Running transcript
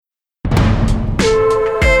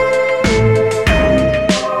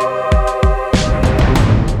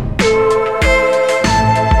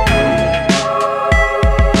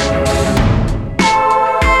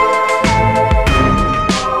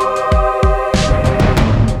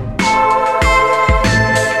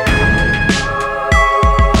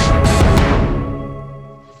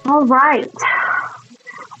right.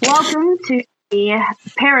 Welcome to the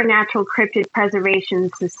Paranatural Cryptid Preservation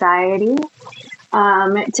Society.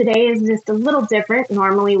 Today is just a little different.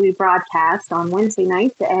 Normally we broadcast on Wednesday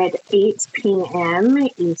nights at 8 p.m.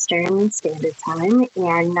 Eastern Standard Time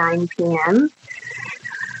and 9 p.m.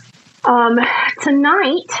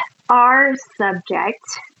 Tonight, our subject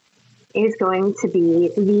is going to be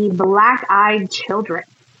the black-eyed children.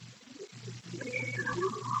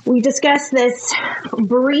 We discussed this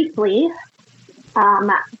briefly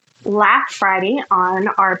last Friday on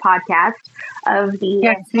our podcast of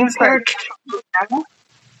the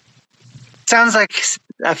sounds like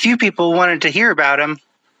a few people wanted to hear about them.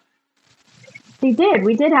 They did.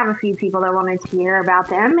 We did have a few people that wanted to hear about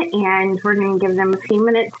them, and we're going to give them a few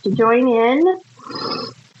minutes to join in.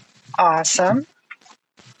 Awesome.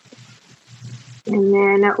 And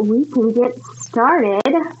then we can get started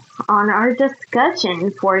on our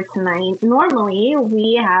discussion for tonight. Normally,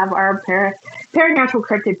 we have our Paranatural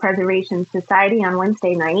Cryptid Preservation Society on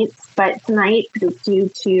Wednesday nights, but tonight, due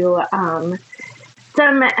to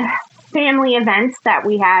some family events that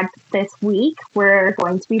we had this week, we're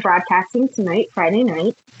going to be broadcasting tonight, Friday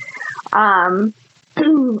night.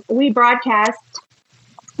 We broadcast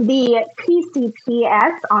the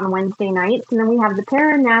PCPS on Wednesday nights, and then we have the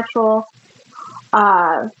Paranatural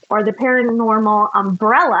or the Paranormal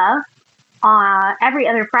Umbrella every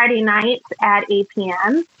other Friday night at 8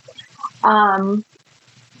 p.m. And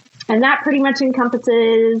that pretty much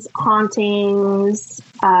encompasses hauntings,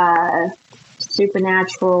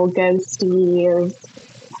 supernatural, ghosties,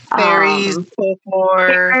 fairies,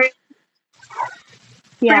 folklore.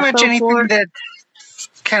 Yeah, pretty much anything that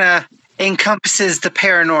kind of encompasses the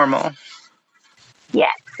paranormal.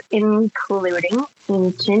 Yes, including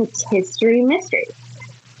ancient history mysteries.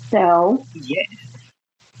 So, yeah.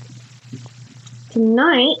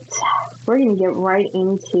 Tonight, we're going to get right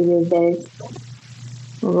into this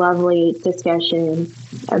lovely discussion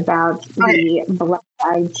about the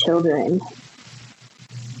black-eyed children.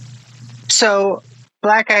 So,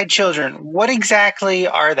 black-eyed children, what exactly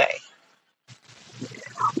are they?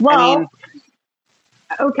 Well,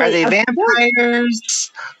 okay. Are they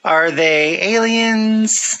vampires? Are they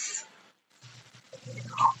aliens?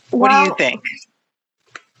 What do you think?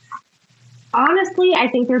 Honestly, I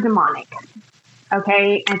think they're demonic.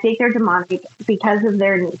 Okay? I think they're demonic because of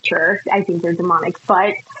their nature. I think they're demonic.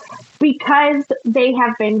 But because they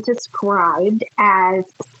have been described as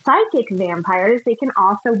psychic vampires, they can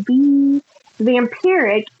also be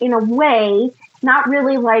vampiric in a way, not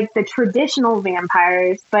really like the traditional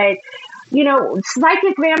vampires, but, you know,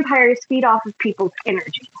 psychic vampires feed off of people's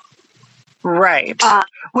energy. Right.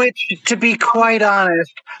 Which, to be quite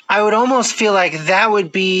honest, I would almost feel like that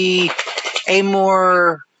would be a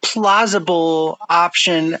more plausible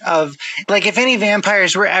option of, like, if any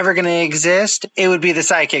vampires were ever going to exist, it would be the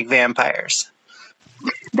psychic vampires.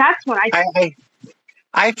 That's what I think.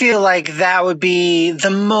 I feel like that would be the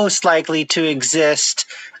most likely to exist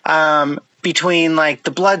between, like,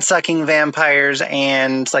 the blood-sucking vampires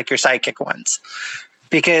and, like, your psychic ones.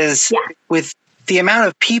 Because with the amount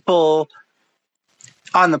of people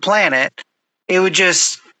on the planet, it would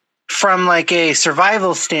just, from like a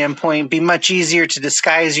survival standpoint, be much easier to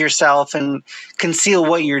disguise yourself and conceal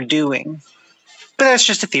what you're doing. But that's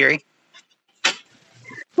just a theory.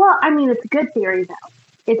 Well, I mean, it's a good theory, though.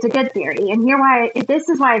 It's a good theory. And this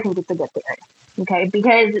is why I think it's a good theory. Okay?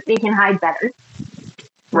 Because they can hide better.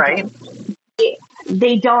 Right. Okay?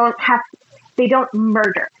 They don't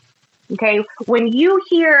murder. Okay? When you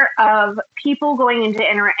hear of people going into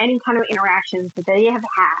any kind of interactions that they have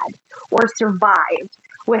had or survived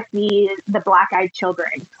with the black-eyed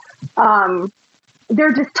children,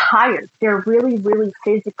 they're just tired. They're really, really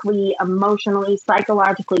physically, emotionally,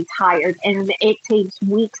 psychologically tired. And it takes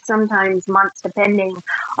weeks, sometimes months, depending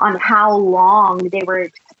on how long they were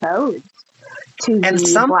exposed to and the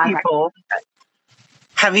some black-eyed people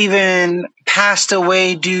have even passed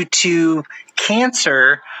away due to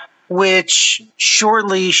cancer, which showed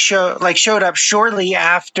up shortly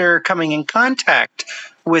after coming in contact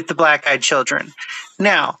with the black-eyed children.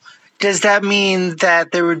 Now, does that mean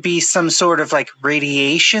that there would be some sort of like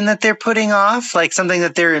radiation that they're putting off, like something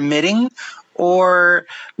that they're emitting? Or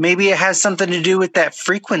maybe it has something to do with that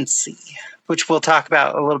frequency, which we'll talk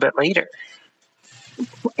about a little bit later.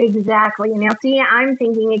 Exactly. Now, see, I'm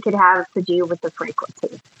thinking it could have to do with the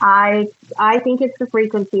frequency. I think it's the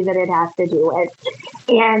frequency that it has to do with.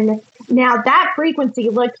 And now that frequency,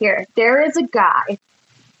 look here, there is a guy.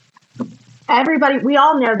 Everybody, we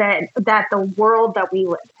all know that the world that we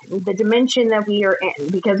live in, the dimension that we are in,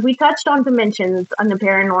 because we touched on dimensions on the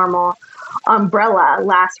paranormal umbrella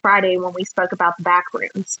last Friday when we spoke about the back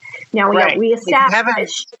rooms. Now we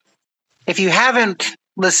established. If you haven't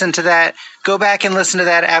listened to that, go back and listen to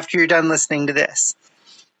that after you're done listening to this.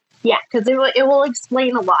 Yeah, because it will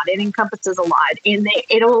explain a lot. It encompasses a lot, and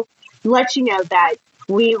it'll let you know that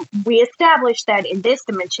we established that in this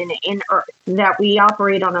dimension, in Earth, that we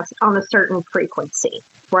operate on a certain frequency,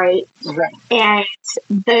 right? Right. And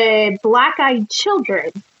the black-eyed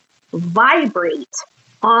children vibrate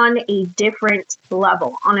on a different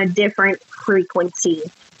level, on a different frequency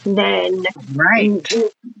than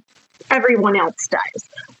everyone else does.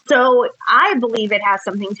 So I believe it has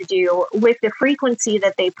something to do with the frequency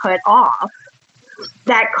that they put off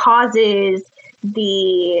that causes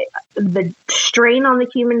the strain on the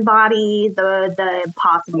human body, the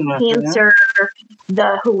possible cancer,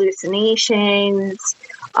 the hallucinations,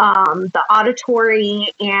 the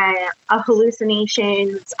auditory and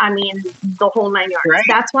hallucinations. I mean, the whole 9 yards. Right.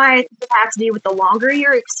 That's why it has to do with the longer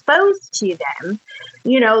you're exposed to them,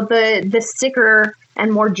 the sicker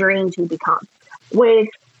and more drained you become. With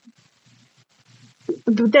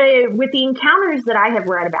the encounters that I have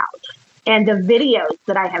read about and the videos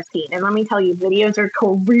that I have seen, and let me tell you, videos are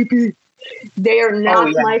creepy. They are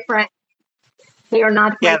not my friend. They are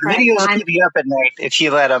not my friend. Yeah, the videos keep you up at night if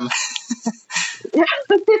you let them.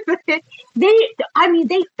 They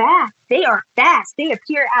fast. They are fast. They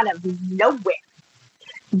appear out of nowhere.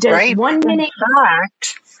 Just 1 minute. In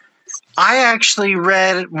fact, I actually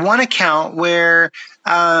read one account where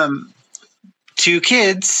two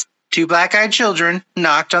black-eyed children,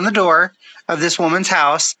 knocked on the door of this woman's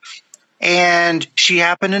house, and she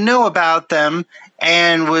happened to know about them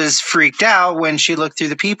and was freaked out when she looked through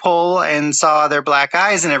the peephole and saw their black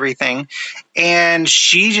eyes and everything. And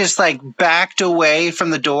she just backed away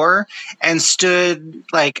from the door and stood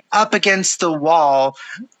up against the wall,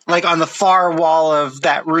 on the far wall of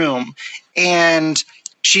that room. And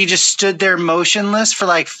she just stood there motionless for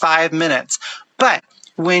 5 minutes. But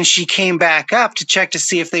when she came back up to check to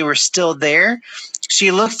see if they were still there,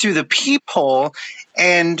 she looked through the peephole.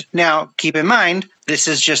 And now, keep in mind, this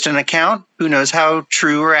is just an account. Who knows how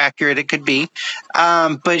true or accurate it could be.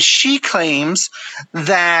 But she claims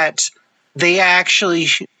that they actually,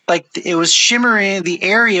 it was shimmering, the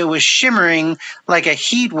area was shimmering like a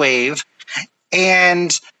heat wave,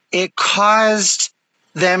 and it caused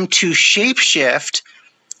them to shapeshift.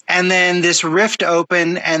 And then this rift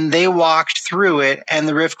opened and they walked through it, and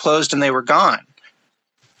the rift closed and they were gone.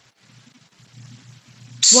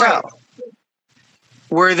 So,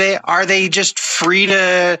 are they just free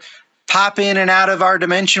to pop in and out of our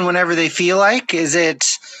dimension whenever they feel like? Do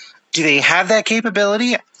they have that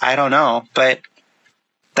capability? I don't know, but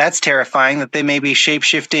that's terrifying that they may be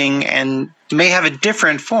shape-shifting and may have a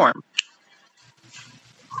different form.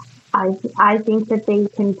 I think that they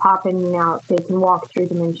can pop in and out. They can walk through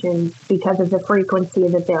dimensions because of the frequency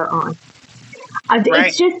that they're on.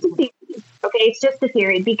 It's just a theory. Okay, it's just a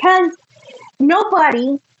theory because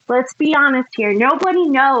let's be honest here, nobody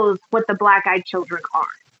knows what the black-eyed children are.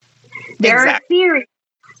 There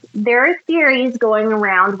are theories going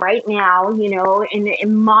around right now,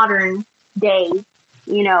 in modern day,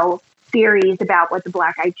 theories about what the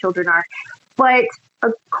black-eyed children are. But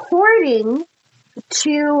according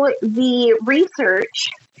to the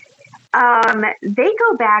research, they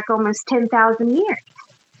go back almost 10,000 years.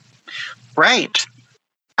 Right.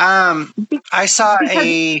 I saw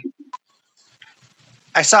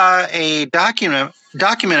a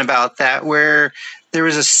document about that where there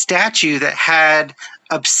was a statue that had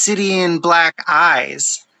obsidian black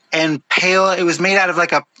eyes and pale. It was made out of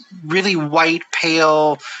a really white,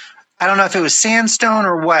 pale. I don't know if it was sandstone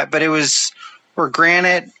or what, but or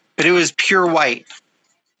granite, but it was pure white.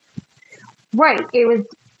 Right. It was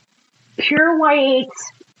pure white,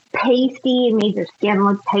 pasty. It made your skin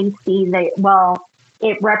look pasty. It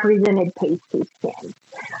represented pasty skin.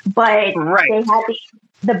 But they had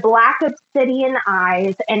the black obsidian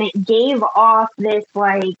eyes, and it gave off this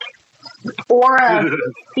aura.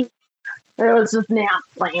 It was just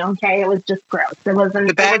nasty, okay? It was just gross. It wasn't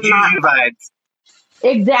the bad juju vibes.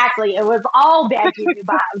 Exactly. It was all bad juju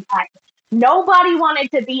vibes. Nobody wanted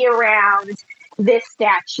to be around this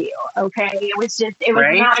statue, okay? It was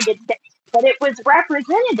not a good statue. But it was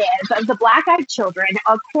representative of the black-eyed children,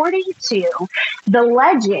 according to the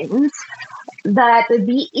legends that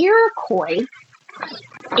the Iroquois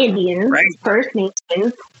Indians, First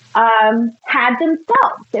Nations, had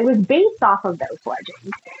themselves. It was based off of those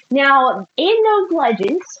legends. Now, in those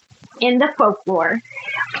legends, in the folklore,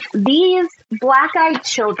 these black-eyed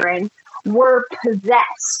children were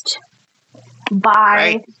possessed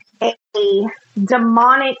by a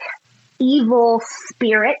demonic, evil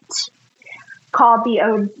spirit called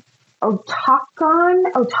the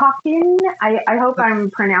Otakan. I hope I'm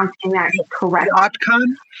pronouncing that correctly.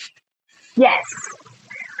 Otcon? Yes.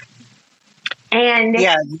 And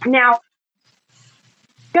now,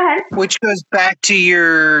 go ahead. Which goes back to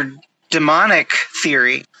your demonic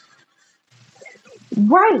theory.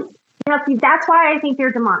 Right. Now, see, that's why I think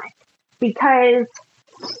they're demonic. Because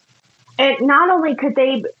it not only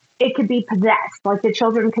it could be possessed, like the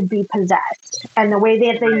children could be possessed. And the way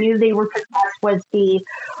that they knew they were possessed was the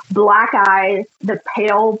black eyes, the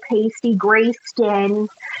pale, pasty gray skin,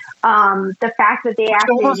 the fact that they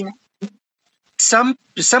acted. Some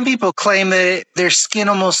people claim that their skin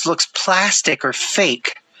almost looks plastic or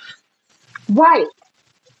fake. Right.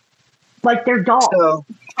 Like they're dolls.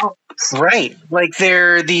 Right. Like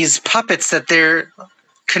they're these puppets that they're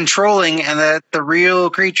controlling and that the real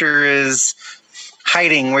creature is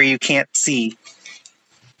hiding where you can't see.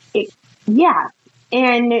 Yeah.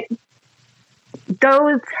 And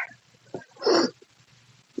those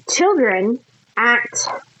children act,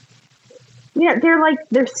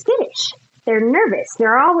 they're skittish. They're nervous.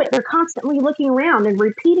 They're constantly looking around and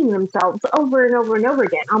repeating themselves over and over and over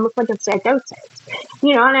again, almost like a psychosis.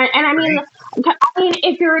 I mean,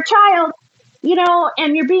 if you're a child,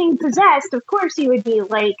 and you're being possessed, of course you would be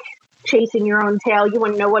like chasing your own tail. You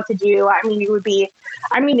wouldn't know what to do.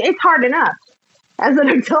 It's hard enough as an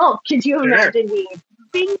adult. Could you imagine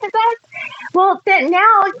being possessed? Well, then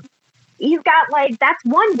now you've got that's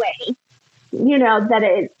one way.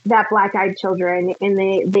 That black-eyed children in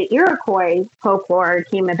the Iroquois folklore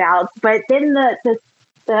came about. But then the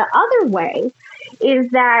other way is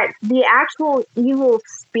that the actual evil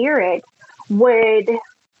spirit would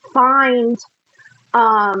find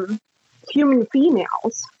human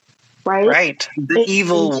females, right? Right. The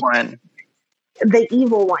evil one. The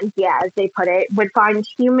evil one, yeah, as they put it, would find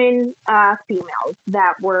human females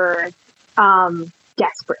that were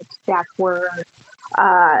desperate, that were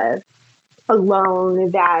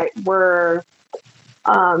alone, that were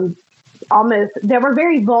they were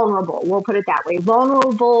very vulnerable. We'll put it that way.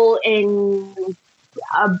 Vulnerable in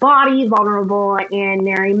a body, vulnerable in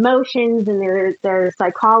their emotions and their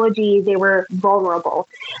psychology. They were vulnerable,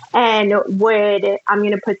 and I'm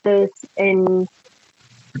going to put this in,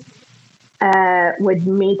 would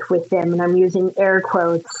mate with them, and I'm using air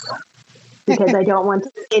quotes because I don't want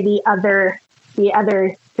to say the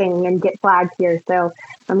other thing and get flagged here. So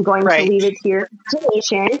I'm going to leave it to your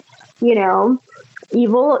imagination.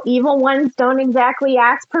 Evil ones don't exactly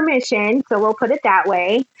ask permission, so we'll put it that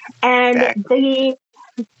way. And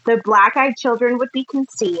the black-eyed children would be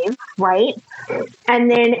conceived, right? And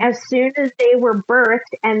then as soon as they were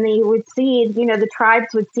birthed and they would see, the tribes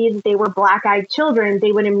would see that they were black-eyed children,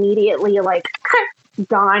 they would immediately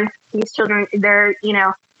gone. These children, they're,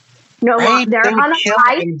 they're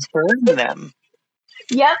unalived. Burn them.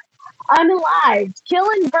 Yep. Unalived. Kill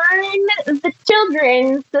and burn the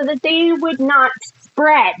children so that they would not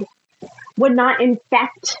spread, would not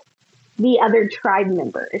infect the other tribe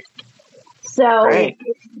members. So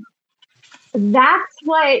that's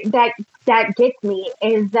what that gets me,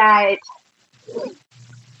 is that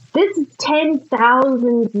this is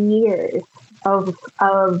 10,000 years of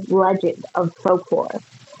legend, of folklore.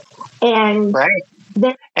 And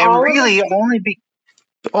really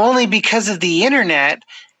only because of the internet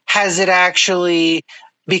has it actually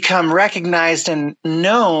become recognized and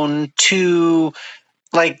known to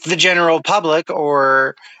the general public,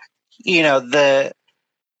 or the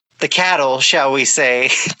cattle, shall we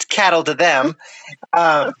say, cattle to them,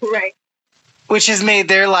 right? Which has made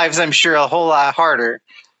their lives, I'm sure, a whole lot harder.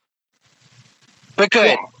 But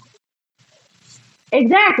good. Yeah.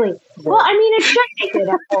 Exactly. Well, it should make it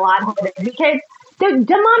a whole lot harder because they're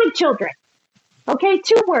demonic children. Okay,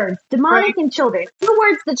 2 words, demonic and children. 2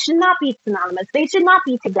 words that should not be synonymous. They should not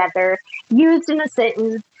be together, used in a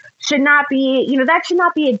sentence. Should not be, that should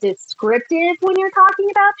not be a descriptive when you're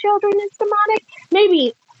talking about children as demonic.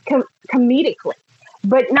 Maybe comedically,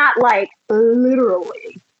 but not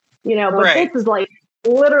literally. But this is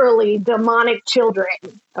literally demonic children,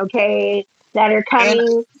 okay, that are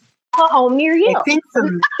coming home near you. I think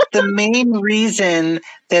the main reason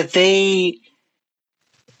that they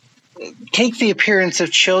take the appearance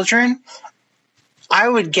of children, I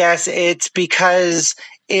would guess it's because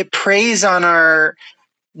it preys on our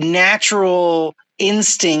natural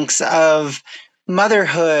instincts of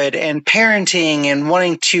motherhood and parenting and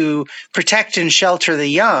wanting to protect and shelter the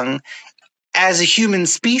young as a human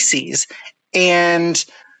species. And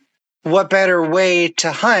what better way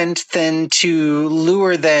to hunt than to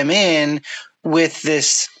lure them in with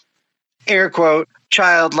this air quote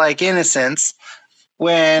childlike innocence,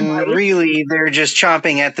 when Right. really they're just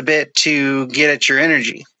chomping at the bit to get at your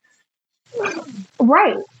energy.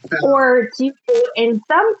 Right. Or in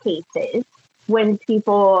some cases, when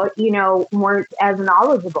people, weren't as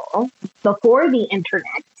knowledgeable before the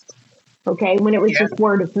internet, okay, when it was just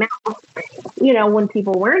word of mouth, when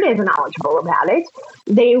people weren't as knowledgeable about it,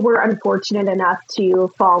 they were unfortunate enough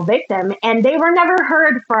to fall victim, and they were never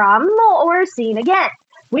heard from or seen again.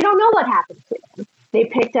 We don't know what happened to them. They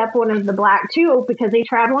picked up one of the black too, because they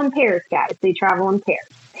travel in pairs, guys. They travel in pairs.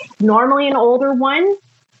 Normally an older one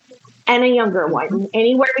and a younger one,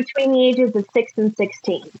 anywhere between the ages of 6 and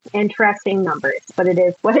 16. Interesting numbers, but it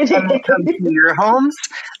is what it is. When they come to your homes,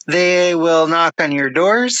 they will knock on your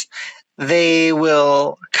doors. They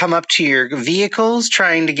will come up to your vehicles,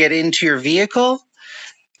 trying to get into your vehicle.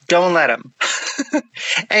 Don't let them.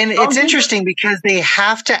 And it's interesting because they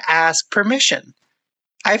have to ask permission.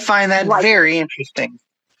 I find that very interesting.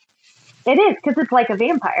 It is, because it's like a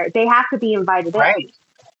vampire. They have to be invited in.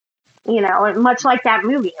 Much like that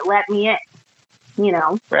movie, Let Me In.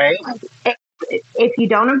 Right. If you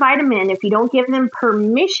don't invite them in, if you don't give them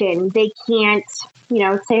permission, they can't,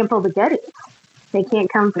 sample the goodies. They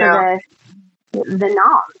can't come for the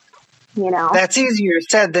knobs, That's easier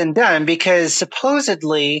said than done, because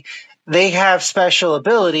supposedly they have special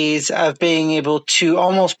abilities of being able to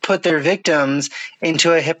almost put their victims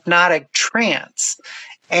into a hypnotic trance.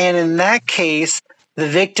 And in that case, the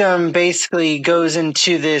victim basically goes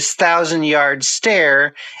into this 1,000-yard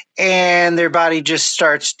stare, and their body just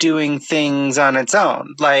starts doing things on its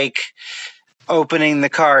own, like opening the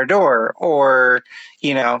car door or,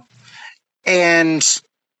 and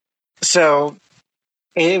so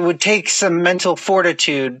it would take some mental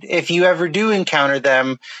fortitude, if you ever do encounter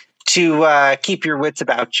them, to keep your wits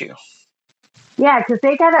about you. Yeah, because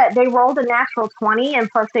they rolled a natural 20, and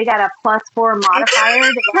plus they got a +4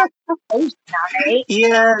 modifier. They got right?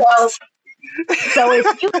 Yes. So if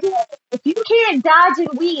you can't dodge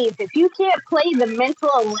and weave, if you can't play the mental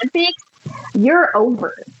Olympics, you're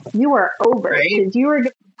over. You are over, because you are going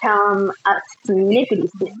to become a snippety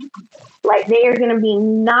snip. Like, they are going to be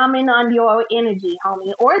nomming on your energy,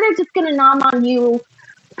 homie, or they're just going to nom on you.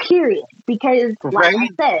 Period. Because, like I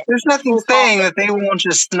said, there's nothing saying that they won't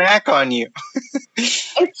just snack on you.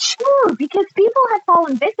 It's true, because people have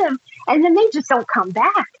fallen victim, and then they just don't come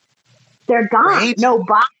back. They're gone. Right? No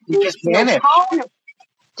body, no tone,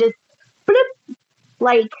 just bloop,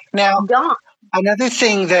 like gone. Another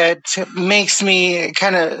thing that makes me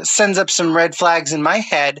kind of sends up some red flags in my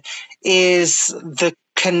head is the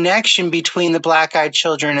connection between the black-eyed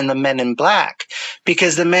children and the men in black,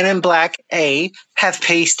 because the men in black, have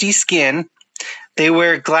pasty skin. They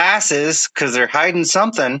wear glasses because they're hiding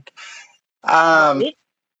something.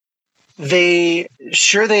 They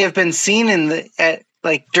have been seen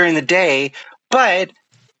during the day, but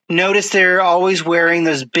notice they're always wearing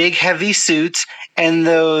those big heavy suits and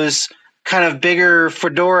those kind of bigger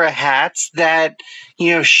fedora hats that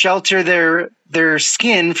shelter their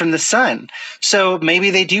skin from the sun. So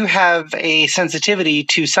maybe they do have a sensitivity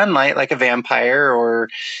to sunlight, like a vampire or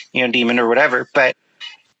demon or whatever. But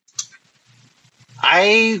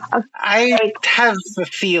I have a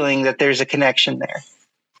feeling that there's a connection there.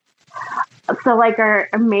 So or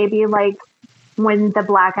maybe when the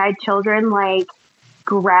black-eyed children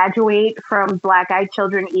graduate from black-eyed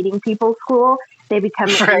children eating people school, they become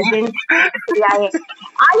agents. I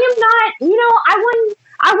am not,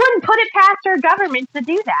 I wouldn't put it past our government to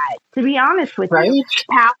do that, to be honest with you.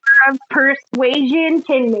 Power of persuasion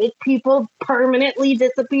can make people permanently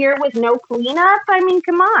disappear with no cleanup. I mean,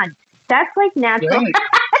 come on. That's natural.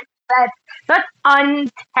 That's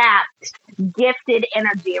untapped, gifted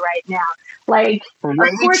energy right now. Of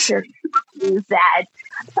course you're going to use that.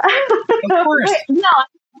 Of course. No,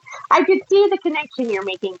 I could see the connection you're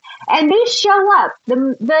making. And they show up.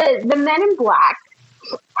 The men in black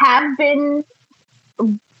have been,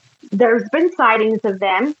 there's been sightings of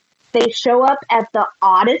them. They show up at the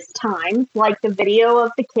oddest times, like the video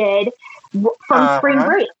of the kid from spring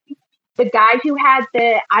break. The guy who had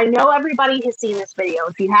I know everybody has seen this video.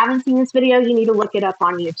 If you haven't seen this video, you need to look it up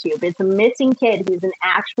on YouTube. It's a missing kid. He's an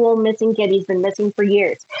actual missing kid. He's been missing for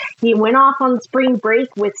years. He went off on spring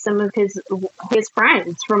break with some of his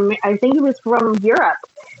friends from, I think he was from Europe,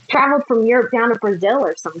 traveled from Europe down to Brazil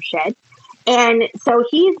or some shit. And so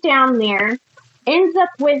he's down there, ends up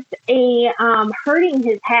with hurting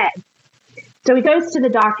his head. So he goes to the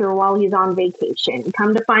doctor while he's on vacation.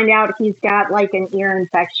 Come to find out, he's got an ear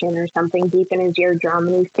infection or something deep in his eardrum,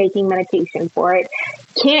 and he's taking medication for it.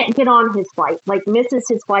 Can't get on his flight, misses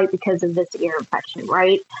his flight because of this ear infection,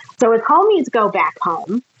 right? So his homies go back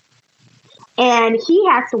home, and he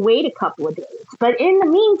has to wait a couple of days. But in the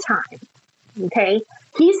meantime, okay,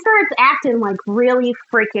 he starts acting like really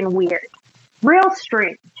freaking weird, real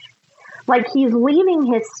strange. Like he's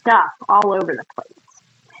leaving his stuff all over the place.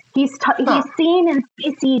 He's seen in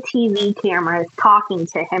CCTV cameras talking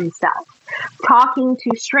to himself, talking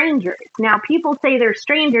to strangers. Now, people say they're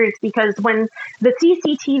strangers because when the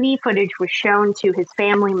CCTV footage was shown to his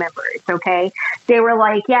family members, okay, they were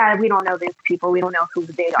like, yeah, we don't know these people. We don't know who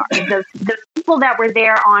they are. The people that were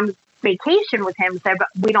there on vacation with him said, but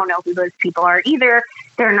we don't know who those people are either.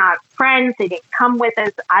 They're not friends. They didn't come with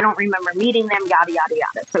us. I don't remember meeting them, yada, yada,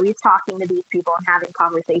 yada. So he's talking to these people and having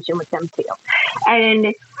conversation with them too.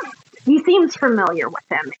 And he seems familiar with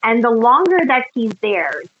them. And the longer that he's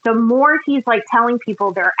there, the more he's like telling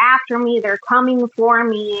people they're after me, they're coming for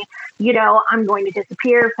me, you know, I'm going to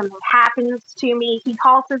disappear if something happens to me. He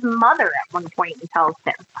calls his mother at one point and tells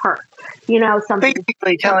her, you know, something.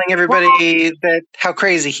 Basically telling everybody that how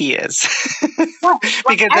crazy he is.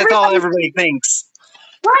 Because that's all everybody thinks.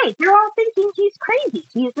 Right. They're all thinking he's crazy.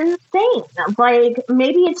 He's insane. Like,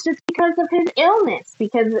 maybe it's just because of his illness,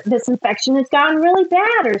 because this infection has gotten really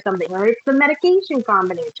bad or something, or it's the medication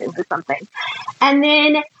combination or something. And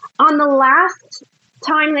then on the last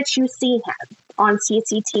time that you see him on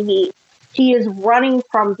CCTV, he is running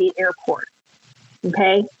from the airport.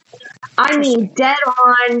 Okay? I mean, dead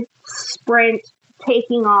on, sprint,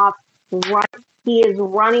 taking off, run. He is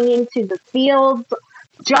running into the fields,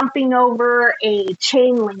 jumping over a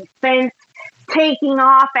chain link fence, taking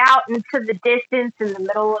off out into the distance in the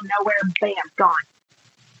middle of nowhere. Bam, gone.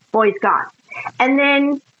 Boy's gone. And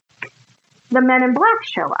then the Men in Black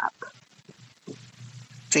show up.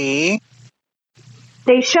 See?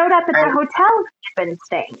 They showed up at the hotel he's been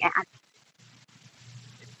staying at.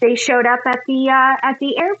 They showed up at the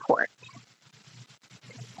airport.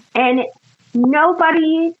 And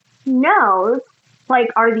nobody knows,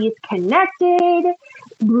 like, are these connected?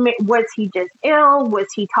 Was he just ill? Was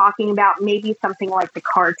he talking about maybe something like the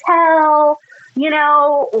cartel, you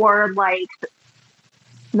know, or like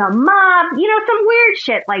the mob, you know, some weird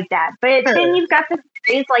shit like that. But then you've got the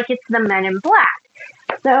phrase like it's the Men in Black.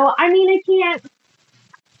 So, I mean,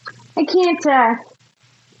 I can't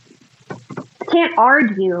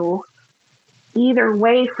argue either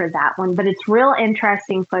way for that one, but it's real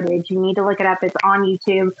interesting footage. You need to look it up. It's on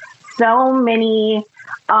YouTube. So many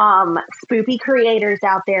spoopy creators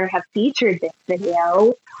out there have featured this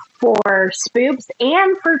video for spoops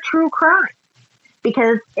and for true crime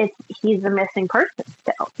because he's a missing person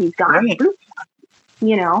still. He's gone. Right.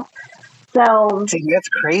 You know, so see, that's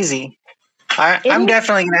crazy. I'm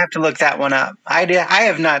definitely gonna have to look that one up. I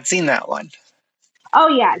have not seen that one. Oh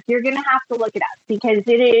yeah, you're gonna have to look it up because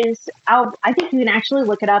it is. I think you can actually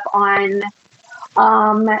look it up on.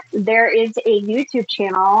 There is a YouTube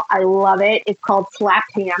channel. I love it. It's called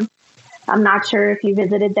Slapped Ham. I'm not sure if you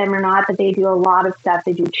visited them or not, but they do a lot of stuff.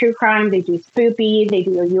 They do true crime, they do spoopy, they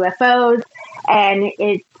do UFOs, and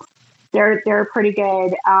they're a pretty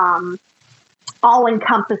good,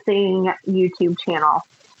 all-encompassing YouTube channel.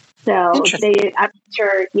 So I'm sure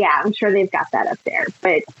they've got that up there.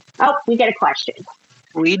 But we get a question.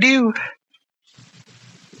 We do.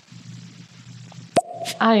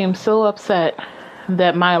 I am so upset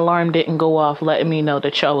that my alarm didn't go off letting me know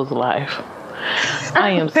that y'all was live.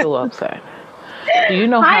 I am so upset. Do you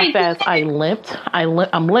know how fast I limped?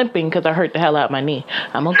 I'm limping because I hurt the hell out of my knee.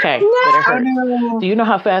 I'm okay, but it hurt. Do you know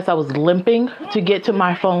how fast I was limping to get to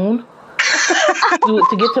my phone?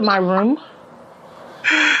 to get to my room?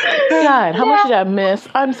 God, how much did I miss?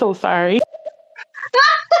 I'm so sorry.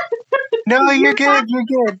 No, you're good. You're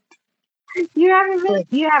good. You haven't missed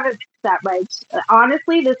that much.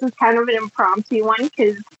 Honestly, this is kind of an impromptu one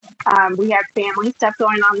because we have family stuff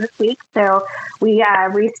going on this week. So we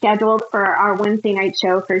rescheduled for our Wednesday night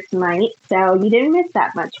show for tonight. So you didn't miss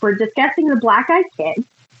that much. We're discussing the Black-Eyed Kid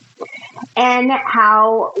and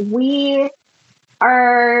how we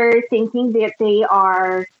are thinking that they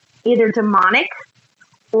are either demonic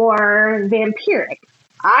or vampiric.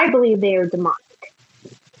 I believe they are demonic.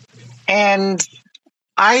 And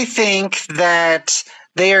I think that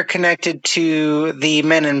they are connected to the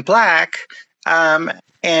Men in Black.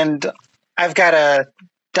 And I've got a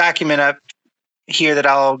document up here that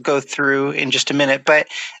I'll go through in just a minute. But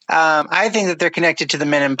I think that they're connected to the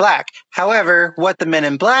Men in Black. However, what the Men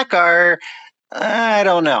in Black are, I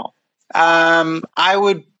don't know. I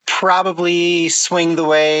would probably swing the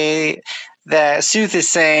way that Sooth is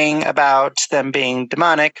saying about them being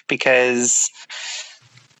demonic because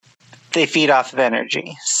they feed off of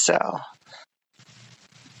energy. So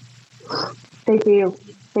they do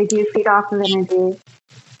feed off of energy.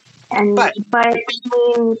 But I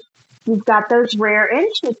mean, you've got those rare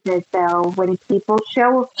instances though when people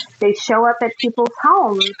show up at people's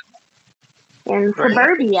homes in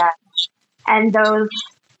suburbia, and those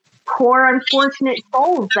poor unfortunate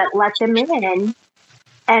souls that let them in,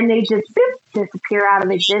 and they just disappear out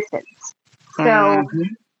of existence. So,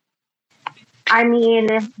 I mean,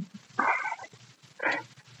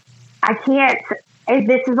 I can't.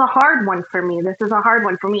 This is a hard one for me.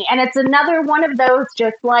 And it's another one of those,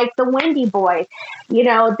 just like the Wendy boy. You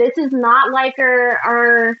know, this is not like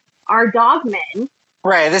our dogmen.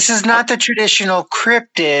 Right. This is not the traditional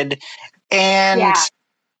cryptid. And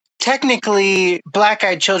technically,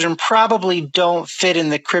 black-eyed children probably don't fit in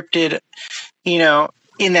the cryptid, you know,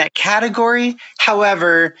 in that category.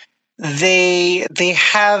 However, they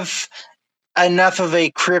have enough of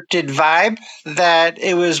a cryptid vibe that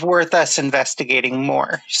it was worth us investigating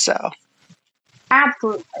more. So,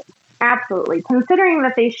 absolutely. Considering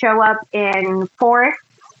that they show up in forests,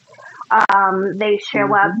 they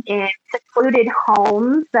show up in secluded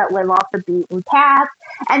homes that live off the beaten path,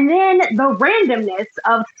 and then the randomness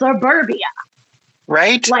of suburbia.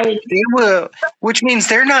 Right? Like, which means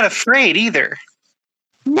they're not afraid either.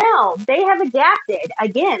 No, they have adapted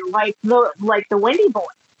again, like the Wendy boy.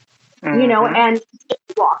 You know, and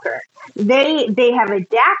Walker. They have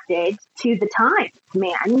adapted to the times,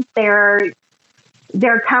 man.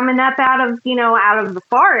 They're coming up out of the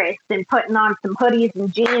forest and putting on some hoodies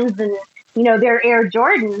and jeans and, you know, their Air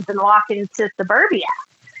Jordans and walking to suburbia.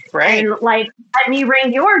 Right. And like, let me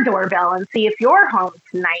ring your doorbell and see if you're home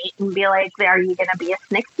tonight, and be like, are you going to be a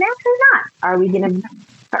snick snack or not? Are we going to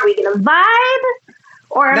vibe?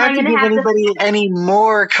 Or am I going to have anybody any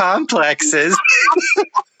more complexes?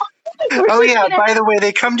 Oh yeah, by the way,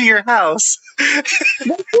 they come to your house.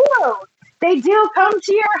 They do come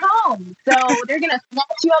to your home. So they're going to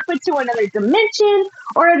snatch you up into another dimension,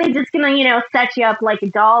 or are they just going to, you know, set you up like a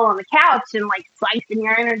doll on the couch and like siphoning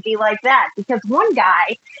your energy like that? Because one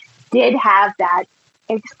guy did have that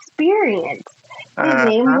experience. His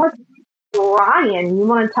name was Brian. You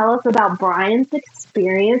want to tell us about Brian's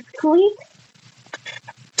experience, Khelek?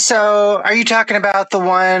 So are you talking about the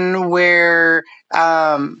one where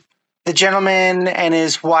the gentleman and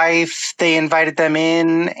his wife, they invited them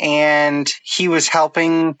in and he was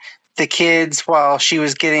helping the kids while she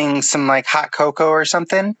was getting some like hot cocoa or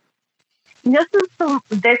something? This is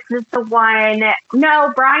the one.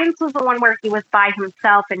 No, Brian's was the one where he was by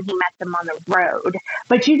himself and he met them on the road.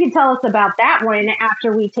 But you can tell us about that one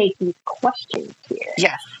after we take these questions here.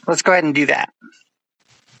 Yeah, let's go ahead and do that.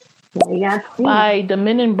 By the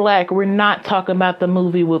Men in Black, we're not talking about the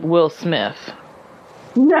movie with Will Smith.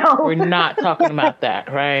 No. We're not talking about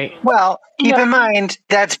that, right? Well, keep in mind,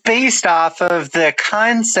 that's based off of the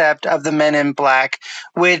concept of the Men in Black,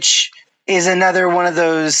 which is another one of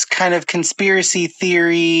those kind of conspiracy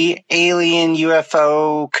theory, alien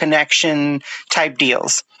UFO connection type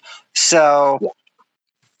deals. So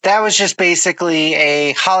that was just basically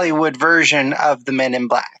a Hollywood version of the Men in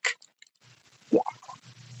Black. Yeah.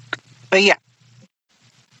 But yeah.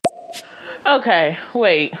 Okay,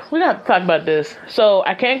 wait. We got to talk about this. So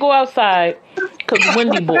I can't go outside because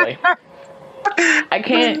Wendy boy. I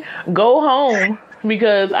can't go home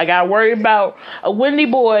because I got worried about a Wendy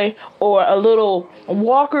boy or a little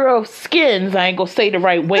walker of skins. I ain't gonna say the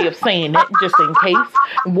right way of saying it, just in case.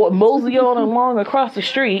 Mosey on along across the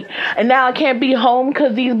street, and now I can't be home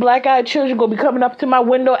because these black-eyed children gonna be coming up to my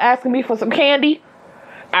window asking me for some candy.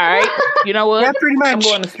 All right, you know what? Yeah, pretty much. I'm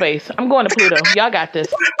going to space. I'm going to Pluto. Y'all got this.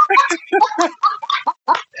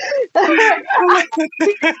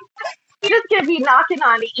 You're just going to be knocking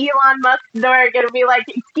on Elon Musk's door, going to be like,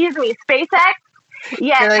 excuse me, SpaceX?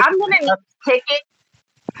 Yes, like, I'm going to need a ticket.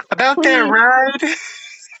 About please. That ride?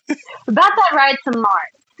 About that ride to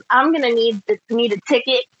Mars. I'm going to need a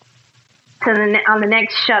ticket on the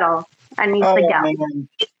next shuttle. I need to go. Man. I need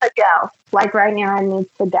to go. Like right now, I need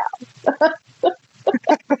to go.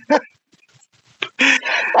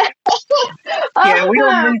 Yeah, we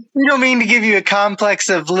don't mean to give you a complex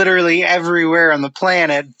of literally everywhere on the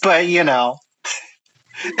planet, but you know,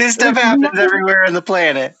 this stuff happens everywhere on the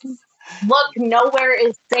planet. Look, nowhere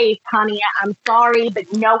is safe, honey. I'm sorry,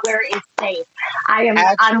 but nowhere is safe. I'm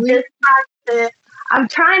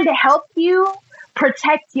trying to help you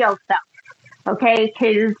protect yourself, okay?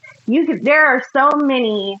 Because there are so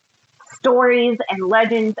many stories and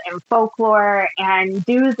legends and folklore and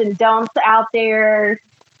do's and don'ts out there,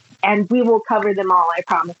 and we will cover them all, I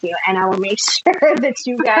promise you. And I will make sure that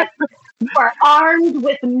you guys are armed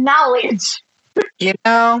with knowledge. You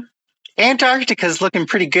know, Antarctica's looking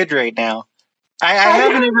pretty good right now. I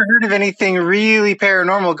haven't ever heard of anything really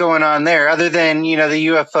paranormal going on there, other than the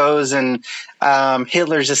UFOs and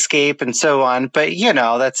Hitler's escape and so on. But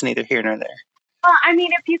that's neither here nor there. Well, I mean,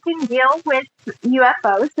 if you can deal with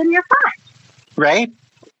UFOs, then you're fine, right?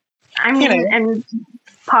 I mean, and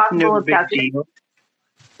possible abduction.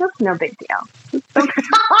 That's no big deal.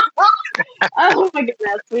 Oh my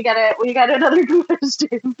goodness, we got another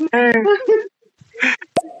question.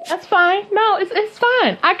 That's fine. No, it's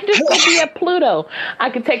fine. I can just go be at Pluto.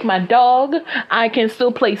 I can take my dog. I can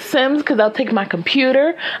still play Sims because I'll take my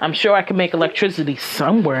computer. I'm sure I can make electricity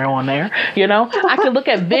somewhere on there. I can look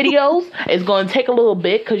at videos. It's going to take a little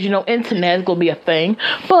bit because internet is going to be a thing.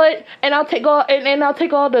 And I'll take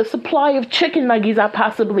all the supply of chicken nuggets I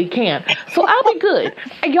possibly can. So I'll be good.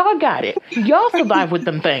 And y'all got it. Y'all survive with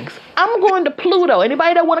them things. I'm going to Pluto.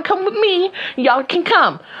 Anybody that want to come with me, y'all can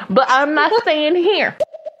come. But I'm not staying here.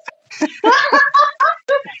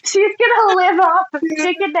 She's gonna live off of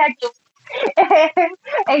chicken nuggets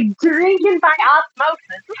and drinking by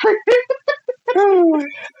osmosis.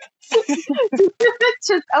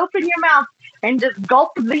 Just open your mouth and just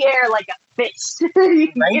gulp the air like a fish.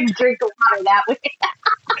 You can drink the water that way.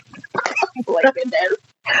 Oh my goodness.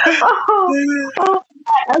 Oh.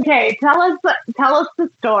 Okay, tell us the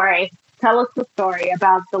story. Tell us the story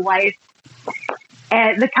about the wife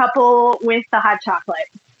and the couple with the hot chocolate.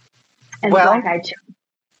 And black-eyed children.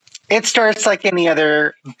 It starts like any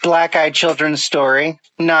other black-eyed children's story.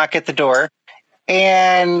 Knock at the door.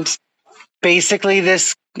 And basically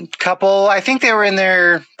this couple, I think they were in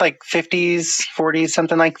their 50s, 40s,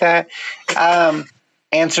 something like that,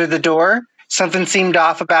 answered the door. Something seemed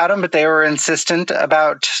off about them, but they were insistent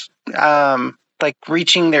about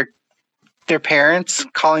reaching their parents,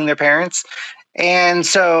 calling their parents. And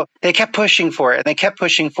so they kept pushing for it.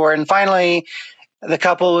 And finally, the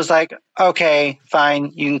couple was like, okay,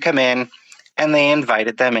 fine, you can come in. And they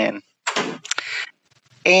invited them in.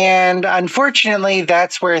 And unfortunately,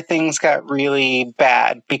 that's where things got really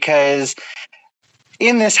bad, because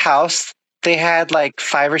in this house, they had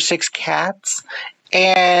 5 or 6 cats,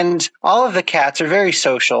 and all of the cats are very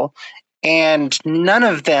social, and none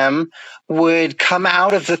of them would come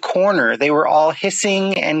out of the corner. They were all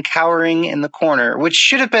hissing and cowering in the corner, which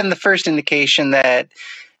should have been the first indication that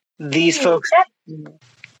these folks...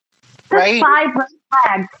 Right? 5 red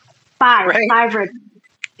flags. 5. Right? 5 red.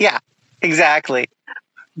 Yeah, exactly.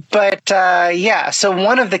 But so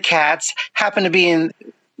one of the cats happened to be in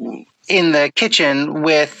the kitchen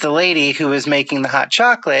with the lady who was making the hot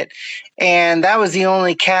chocolate, and that was the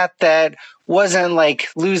only cat that wasn't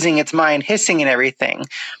losing its mind, hissing and everything.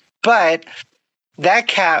 But that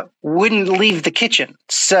cat wouldn't leave the kitchen,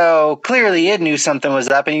 so clearly it knew something was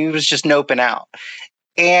up, and he was just noping out.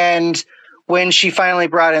 And when she finally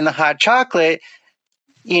brought in the hot chocolate,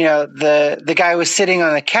 the guy was sitting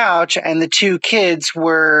on the couch, and the 2 kids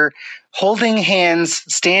were holding hands,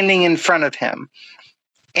 standing in front of him.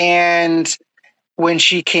 And when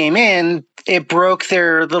she came in, it broke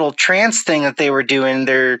their little trance thing that they were doing,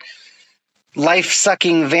 their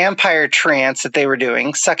life-sucking vampire trance that they were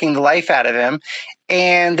doing, sucking the life out of him.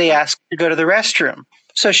 And they asked to go to the restroom.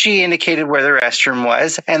 So she indicated where the restroom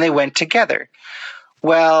was, and they went together.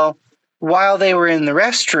 Well, while they were in the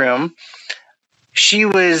restroom, she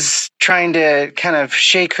was trying to kind of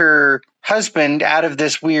shake her husband out of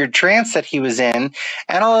this weird trance that he was in,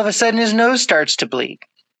 and all of a sudden his nose starts to bleed.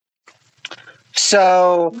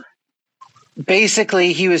 So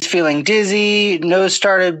basically he was feeling dizzy, nose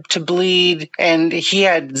started to bleed, and he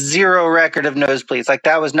had 0 record of nosebleeds.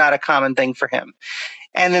 That was not a common thing for him.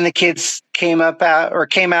 And then the kids came out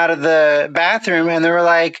of the bathroom, and they were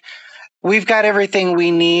like, "We've got everything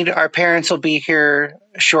we need. Our parents will be here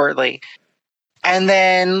shortly." And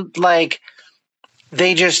then,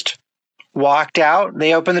 they just walked out.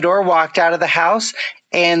 They opened the door, walked out of the house,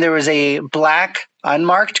 and there was a black,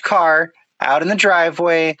 unmarked car out in the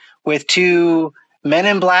driveway with 2 men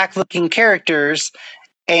in black looking characters,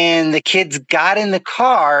 and the kids got in the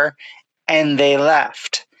car and they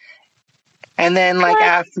left. And then,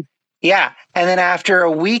 after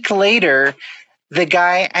a week later, the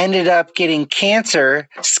guy ended up getting cancer,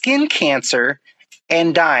 skin cancer,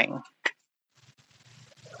 and dying.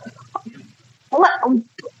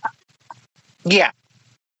 Yeah.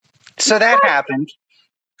 So that happened.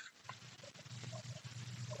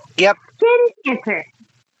 Yep.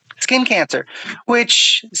 Skin cancer,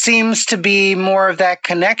 which seems to be more of that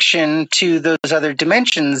connection to those other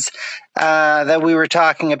dimensions that we were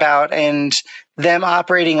talking about, and them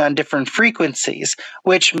operating on different frequencies,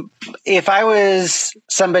 which if I was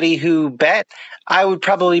somebody who bet, I would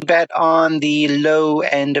probably bet on the low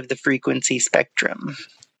end of the frequency spectrum.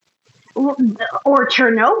 or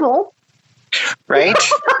Chernobyl. Right?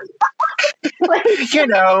 Like,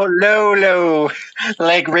 low,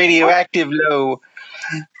 like radioactive low.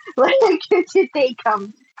 like, did they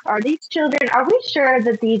come? Are these children? Are we sure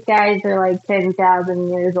that these guys are like 10,000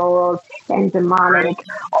 years old and demonic,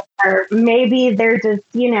 or maybe they're just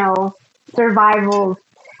survival,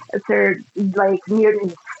 like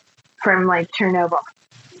mutants from like Chernobyl?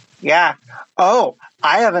 Yeah. Oh,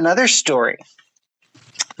 I have another story.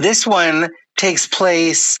 This one takes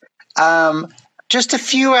place just a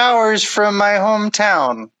few hours from my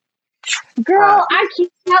hometown. Girl, I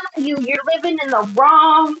keep telling you, you're living in the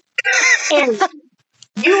wrong area.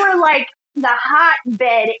 You are like the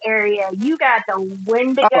hotbed area. You got the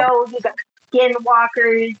Wendigo, you got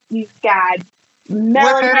skinwalkers, you've got What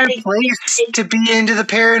better melon-headed place to be into the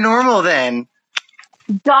paranormal then?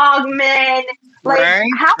 dogmen. Like, right,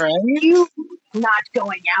 how right? are you not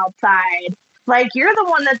going outside? Like, you're the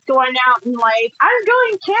one that's going out and like, I'm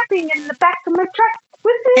going camping in the back of my truck.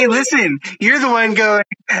 Hey, listen, you're the one going,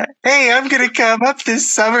 hey, I'm going to come up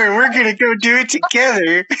this summer and we're going to go do it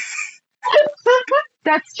together.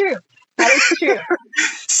 That's true. That is true.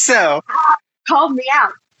 So. Called me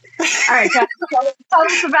out. All right, tell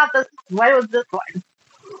us about this. What was this one?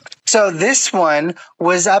 So this one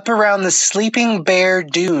was up around the Sleeping Bear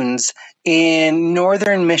Dunes in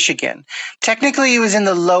northern Michigan. Technically, it was in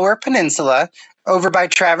the Lower Peninsula over by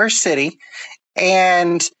Traverse City.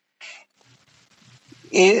 And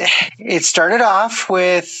it started off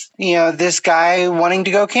with, this guy wanting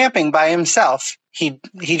to go camping by himself. He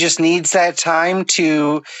just needs that time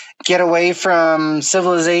to get away from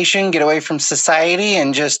civilization, get away from society,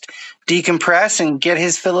 and just decompress and get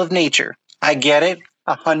his fill of nature. I get it,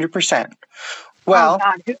 100%. Well,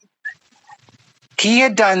 he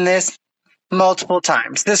had done this multiple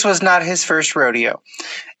times. This was not his first rodeo.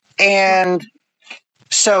 And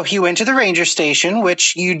so he went to the ranger station,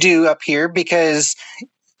 which you do up here, because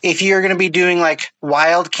if you're going to be doing like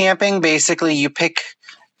wild camping, basically you pick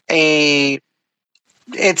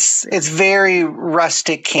it's very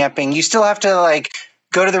rustic camping. You still have to like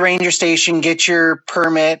go to the ranger station, get your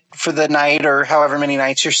permit for the night or however many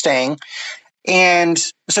nights you're staying. And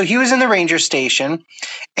so he was in the ranger station,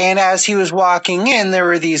 and as he was walking in, there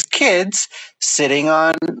were these kids sitting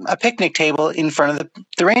on a picnic table in front of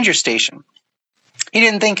the ranger station. He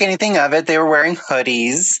didn't think anything of it. They were wearing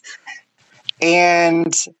hoodies,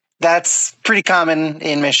 and that's pretty common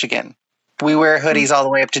in Michigan. We wear hoodies all the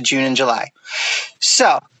way up to June and July.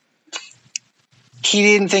 So he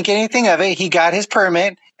didn't think anything of it. He got his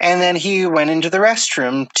permit, and then he went into the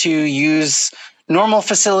restroom to use normal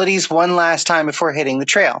facilities one last time before hitting the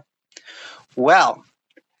trail. Well,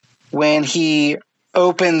 when he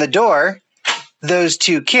opened the door, those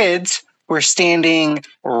two kids were standing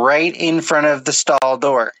right in front of the stall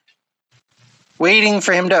door, waiting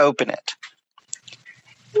for him to open it.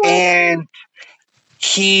 And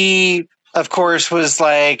he, of course, was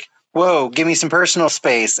like, whoa, give me some personal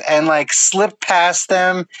space, and like slipped past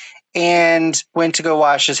them and went to go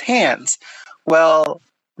wash his hands. Well,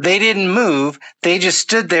 they didn't move. They just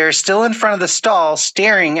stood there still in front of the stall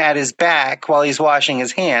staring at his back while he's washing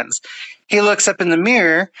his hands. He looks up in the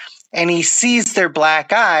mirror and he sees their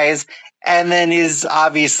black eyes and then is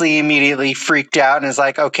obviously immediately freaked out and is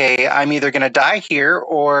like, okay, I'm either going to die here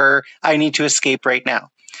or I need to escape right now.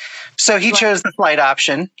 So he chose the flight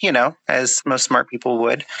option, as most smart people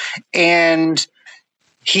would. And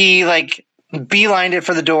he like beelined it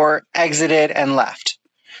for the door, exited, and left.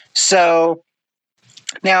 So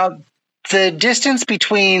now the distance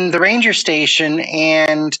between the ranger station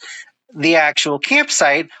and the actual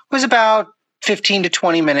campsite was about 15 to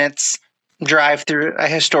 20 minutes drive through a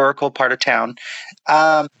historical part of town.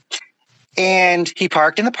 And he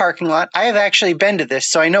parked in the parking lot. I have actually been to this,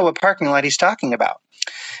 so I know what parking lot he's talking about.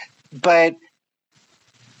 But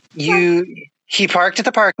he parked at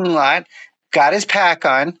the parking lot, got his pack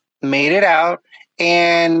on, made it out,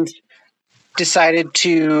 and decided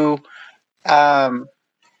to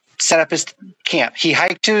set up his camp. He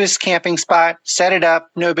hiked to his camping spot, set it up,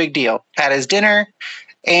 no big deal. Had his dinner,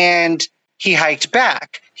 and he hiked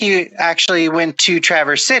back. He actually went to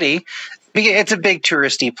Traverse City. It's a big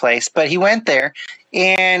touristy place, but he went there,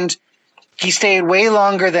 and he stayed way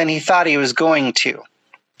longer than he thought he was going to.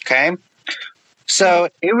 Okay? So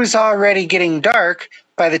it was already getting dark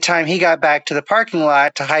by the time he got back to the parking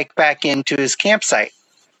lot to hike back into his campsite.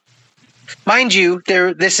 Mind you,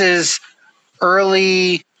 this is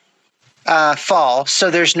early fall, so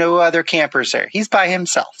there's no other campers there. He's by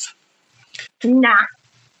himself. Nah.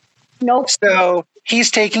 Nope. So he's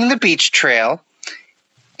taking the beach trail,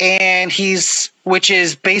 and which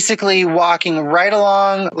is basically walking right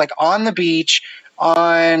along, like on the beach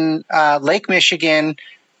on Lake Michigan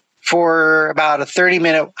for about a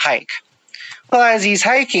 30-minute hike. Well, as he's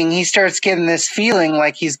hiking, he starts getting this feeling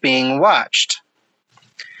like he's being watched.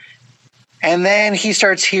 And then he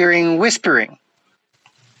starts hearing whispering.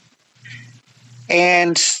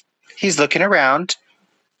 And he's looking around.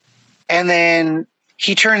 And then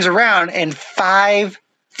he turns around, and 5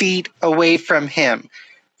 feet away from him,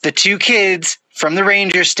 the 2 kids from the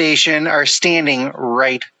ranger station are standing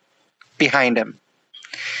right behind him.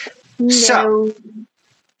 No. So,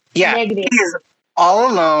 yeah, Negative. he is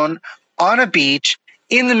all alone on a beach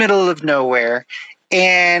in the middle of nowhere,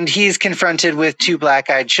 and he's confronted with 2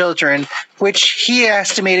 black-eyed children, which he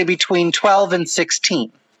estimated between 12 and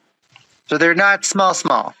 16. So they're not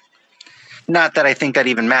small. Not that I think that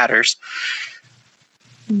even matters.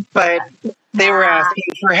 But they were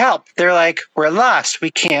asking for help. They're like, we're lost.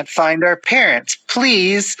 We can't find our parents.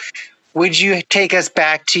 Please, would you take us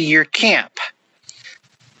back to your camp?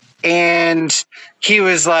 And he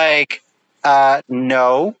was like,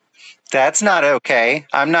 no, that's not okay.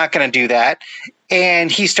 I'm not going to do that. And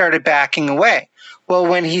he started backing away. Well,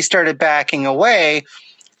 when he started backing away,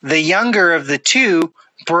 the younger of the 2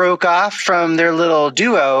 broke off from their little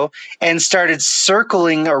duo and started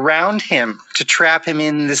circling around him to trap him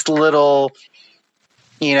in this little,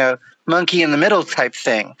 monkey in the middle type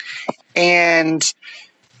thing. And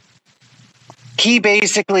he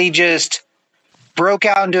basically just broke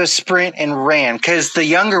out into a sprint and ran because the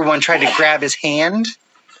younger one tried to grab his hand.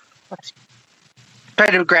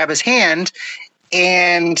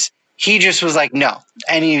 And he just was like, no.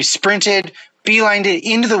 And he sprinted, beelined it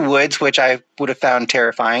into the woods, which I would have found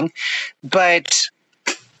terrifying. But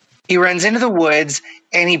he runs into the woods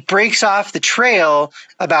and he breaks off the trail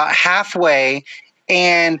about halfway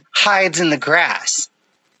and hides in the grass.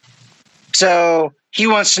 So he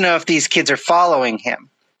wants to know if these kids are following him.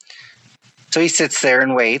 So he sits there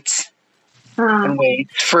and waits. And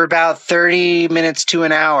waits for about 30 minutes to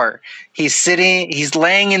an hour. He's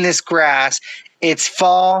laying in this grass. It's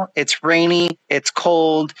fall, it's rainy, it's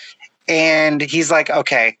cold, and he's like,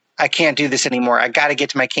 okay, I can't do this anymore. I got to get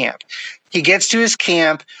to my camp. He gets to his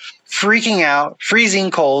camp, freaking out, freezing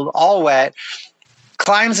cold, all wet,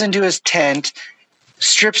 climbs into his tent,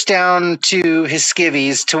 strips down to his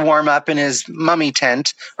skivvies to warm up in his mummy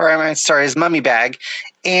tent, his mummy bag,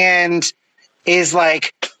 and is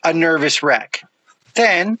like a nervous wreck.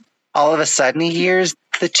 Then, all of a sudden, he hears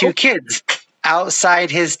the 2 kids outside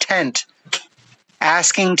his tent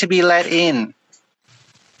asking to be let in.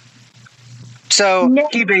 So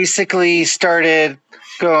he basically started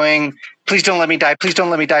going, please don't let me die, please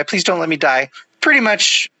don't let me die, please don't let me die, pretty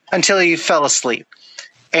much until he fell asleep.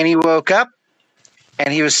 And he woke up,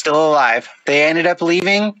 and he was still alive. They ended up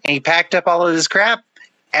leaving, and he packed up all of his crap,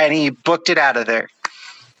 and he booked it out of there.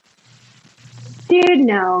 Dude,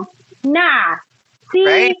 no. Nah. See,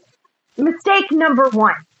 right? Mistake number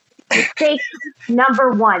 1.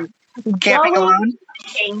 Camping alone?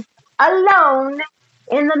 Alone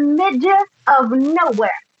in the middle of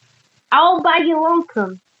nowhere. All by your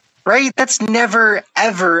lonesome. Right? That's never,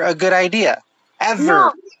 ever a good idea. Ever.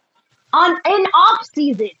 No. In off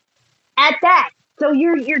season. At that. So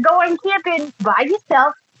you're going camping by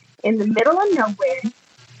yourself in the middle of nowhere.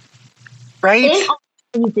 Right? In off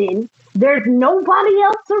season. There's nobody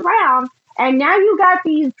else around, and now you got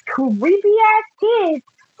these creepy ass kids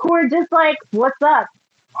who are just like, "What's up?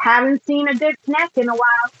 Haven't seen a good snack in a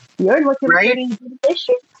while. You're looking pretty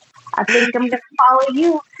delicious. I think I'm gonna follow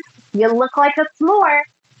you. You look like a s'more.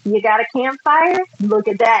 You got a campfire? Look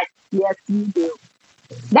at that. Yes, you do.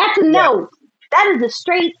 That's a no. That is a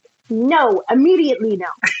straight no. Immediately no.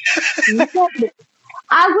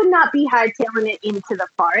 I would not be hightailing it into the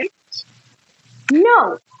forest.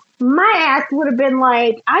 No. My ass would have been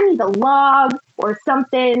like, I need a log or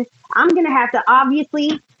something. I'm going to have to,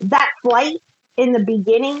 obviously, that flight in the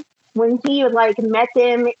beginning when he met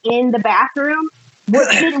them in the bathroom,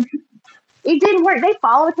 it didn't work. They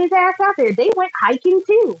followed his ass out there. They went hiking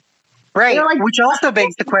too. Right. Which also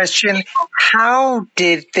begs the question, how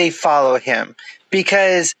did they follow him?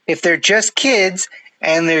 Because if they're just kids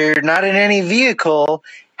and they're not in any vehicle,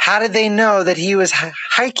 how did they know that he was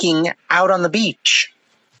hiking out on the beach?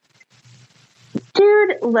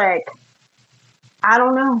 Dude, I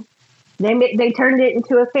don't know. They turned it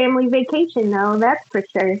into a family vacation, though. That's for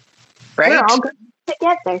sure. Right? We're all going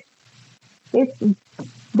together.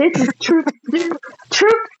 This is truth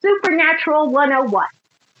supernatural 101.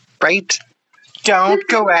 Right? Don't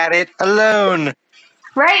go at it alone.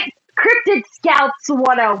 Right? Cryptid Scouts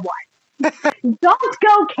 101. Don't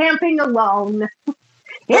go camping alone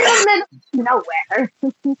in the middle of nowhere.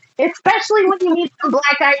 Especially when you meet some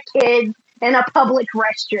black-eyed kids in a public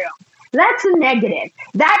restroom. That's a negative.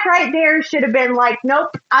 That right there should have been like,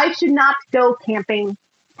 nope, I should not go camping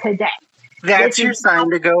today. That's your sign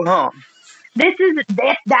to go home. That's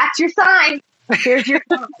your sign. Here's your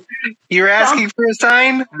sign. You're asking for a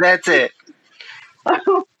sign? That's it.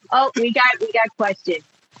 Oh, we got questions.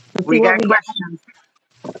 We got questions.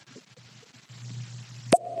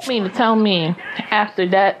 You mean to tell me, after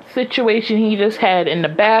that situation he just had in the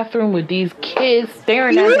bathroom with these kids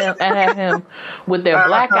staring at him with their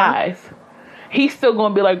black eyes, he's still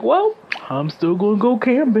going to be like, well, I'm still going to go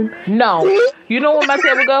camping. No. You know where my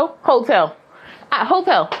tail would go? Hotel. A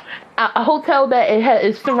hotel that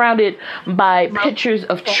is surrounded by pictures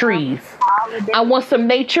of trees. I want some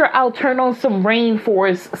nature. I'll turn on some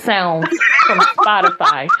rainforest sounds from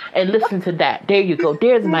Spotify and listen to that. There you go.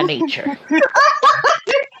 There's my nature.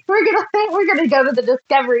 We're gonna go to the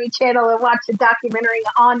Discovery Channel and watch a documentary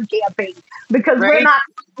on camping because we're not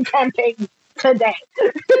camping today.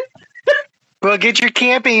 Well, get your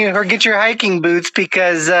camping or get your hiking boots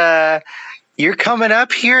because you're coming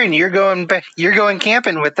up here and you're going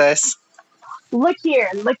camping with us. Look here.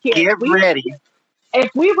 Get ready. If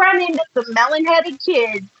we run into some melon-headed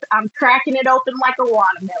kids, I'm cracking it open like a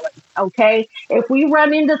watermelon. Okay. If we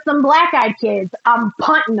run into some black-eyed kids, I'm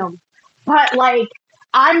punting them. But my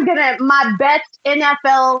best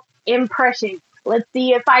NFL impression. Let's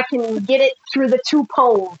see if I can get it through the two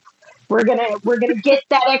poles. We're gonna get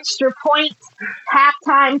that extra point.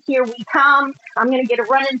 Halftime, here we come. I'm gonna get a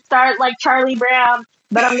running start like Charlie Brown,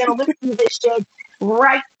 but I'm gonna listen to this shit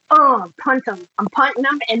right on. Punt them. I'm punting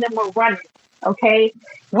them, and then we're running. Okay.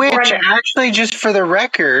 Which actually, just for the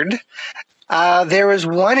record, there was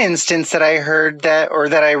one instance that I heard that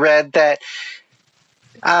I read that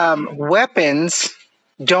weapons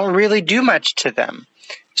don't really do much to them.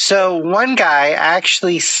 So one guy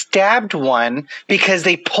actually stabbed one because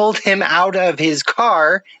they pulled him out of his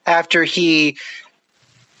car after he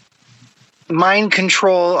mind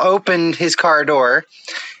control opened his car door.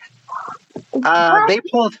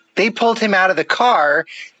 They pulled him out of the car.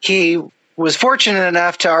 He was fortunate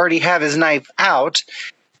enough to already have his knife out,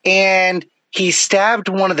 and he stabbed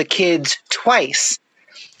one of the kids twice.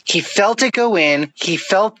 He felt it go in. He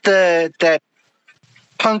felt that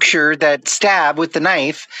puncture, that stab with the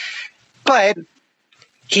knife, but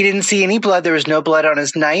he didn't see any blood. There was no blood on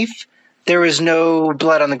his knife. There was no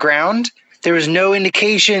blood on the ground. There was no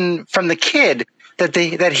indication from the kid that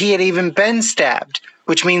he had even been stabbed,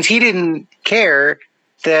 which means he didn't care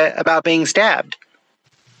about being stabbed.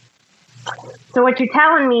 So what you're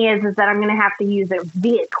telling me is that I'm going to have to use a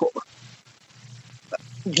vehicle.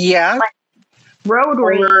 Yeah. Like road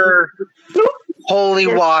rage. Holy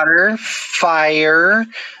water, fire,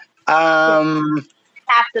 have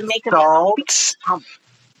to make salt.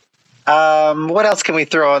 What else can we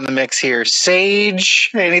throw in the mix here? Sage?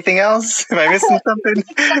 Anything else? Am I missing something?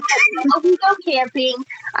 When we go camping,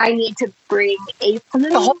 I need to bring the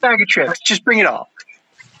whole bag of tricks. Just bring it all.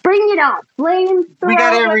 Bring it on. Flames. We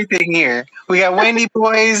got everything here. We got Wendy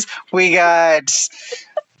boys. We got,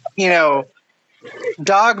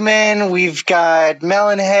 dogmen. We've got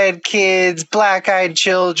melonhead kids, black-eyed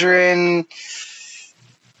children.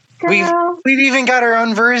 We've even got our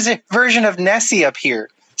own version of Nessie up here.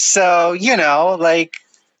 So,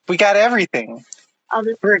 we got everything.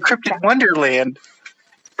 We're in Cryptid Wonderland.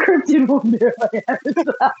 Cryptid Wonderland.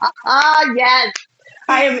 Yes.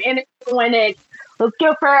 I am in it to win it. Let's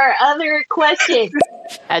go for our other question.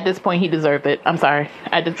 At this point, he deserved it. I'm sorry.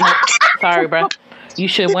 Sorry, bro. You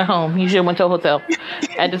should have went home. You should have went to a hotel.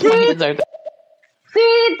 At this point, he deserved it.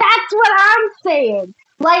 See, that's what I'm saying.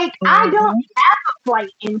 I don't have a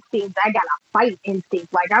flight instinct. I got a fight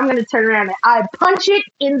instinct. I'm going to turn around and I punch it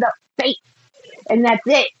in the face. And that's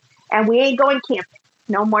it. And we ain't going camping.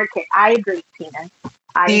 No more camping. I agree, Tina.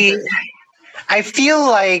 I agree. I feel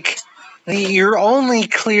like your only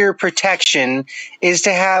clear protection is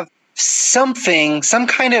to have some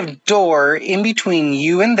kind of door in between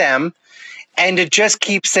you and them, and to just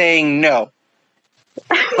keep saying no.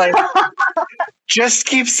 Just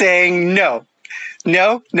keep saying no.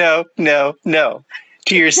 No, no, no, no.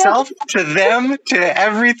 To yourself, to them, to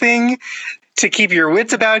everything. To keep your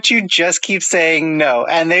wits about you, just keep saying no.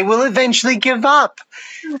 And they will eventually give up.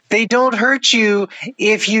 They don't hurt you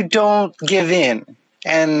if you don't give in.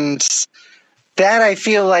 And that, I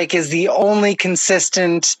feel like, is the only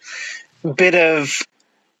consistent bit of,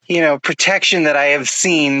 protection that I have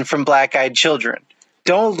seen from black-eyed children.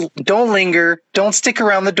 Don't linger. Don't stick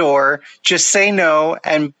around the door. Just say no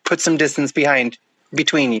and put some distance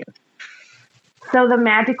between you. So the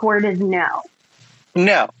magic word is no.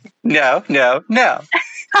 No. No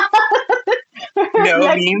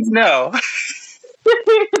means no.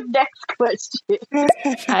 Next question.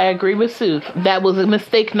 I agree with Sooth. That was a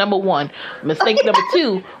mistake number one. Mistake number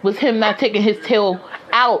two was him not taking his tail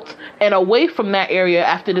out and away from that area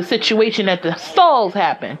after the situation at the stalls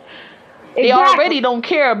happened. Exactly. They already don't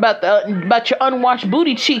care about your unwashed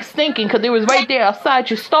booty cheeks stinking because they was right there outside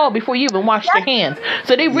your stall before you even washed your hands.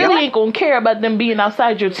 So they really ain't gonna care about them being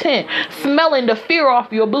outside your tent, smelling the fear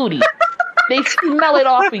off your booty. They smell it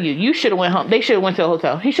off of you. You should have went home. They should have went to a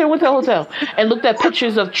hotel. He should have went to a hotel and looked at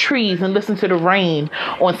pictures of trees and listened to the rain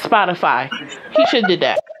on Spotify. He should have did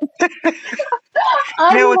that.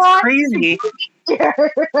 You know what's crazy?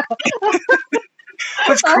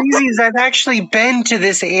 What's crazy is I've actually been to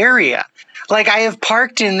this area. Like, I have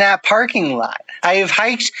parked in that parking lot. I have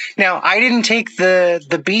hiked. Now, I didn't take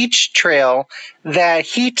the beach trail that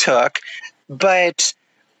he took, but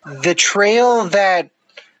the trail that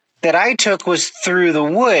I took was through the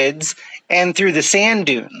woods and through the sand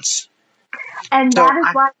dunes. And so that is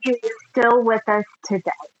why you're still with us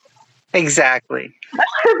today. Exactly.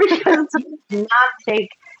 Because you did not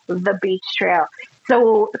take the beach trail.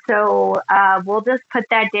 So we'll just put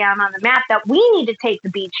that down on the map that we need to take the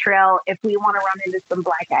beach trail if we want to run into some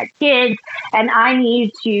black-eyed kids. And I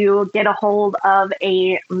need to get a hold of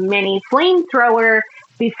a mini flamethrower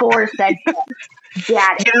before said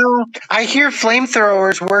daddy. You know, I hear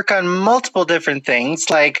flamethrowers work on multiple different things,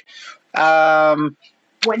 like ghosts,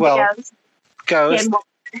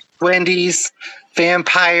 Wendy's,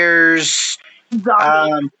 vampires,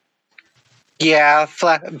 zombies.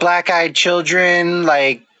 Black-eyed children.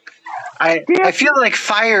 Like, I feel like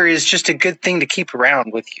fire is just a good thing to keep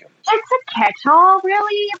around with you. It's a catch-all,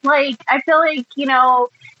 really. Like, I feel like,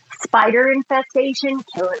 spider infestation,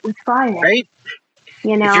 kill it with fire. Right?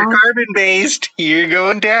 You know? If you're carbon-based, you're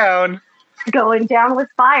going down. Going down with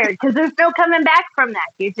fire, because there's no coming back from that.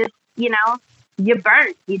 You just, you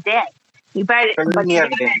burnt, you dead. You burn it, but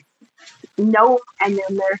no, and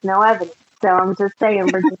then there's no evidence. So I'm just saying,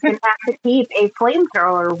 we're just going to have to keep a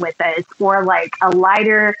flamethrower with us, or like a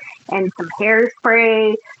lighter and some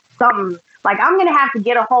hairspray, something. Like, I'm going to have to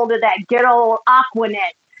get a hold of that good old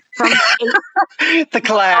Aquanet from the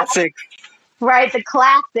classic. Right, the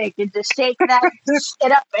classic, and just shake that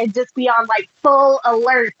shit up and just be on like full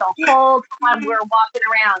alert the whole time we're walking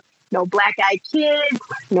around. No black-eyed kids,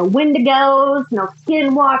 no wendigos, no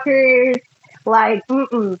skinwalkers, like,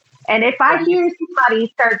 And if I hear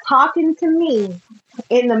somebody start talking to me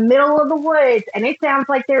in the middle of the woods and it sounds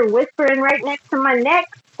like they're whispering right next to my neck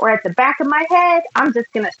or at the back of my head, I'm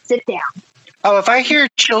just going to sit down. Oh, if I hear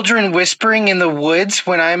children whispering in the woods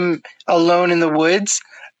when I'm alone in the woods,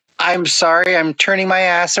 I'm sorry, I'm turning my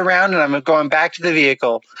ass around and I'm going back to the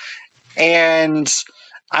vehicle. And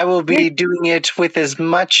I will be doing it with as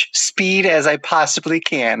much speed as I possibly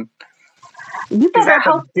can. You better that's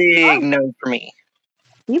a big no for me.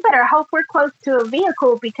 You better hope we're close to a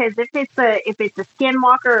vehicle, because if it's a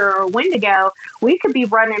skinwalker or a wendigo, we could be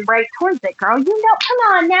running right towards it, girl. Come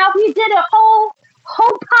on now, we did a whole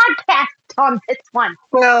podcast on this one.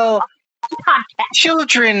 Well,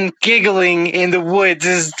 children giggling in the woods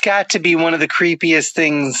has got to be one of the creepiest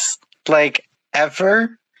things, like,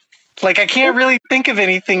 ever. Like, I can't really think of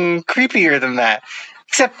anything creepier than that.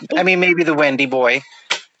 Except, maybe the Wendy boy.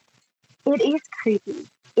 It is creepy.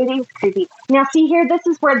 It is creepy. Now, see here, this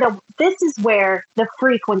is where the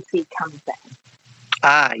frequency comes in.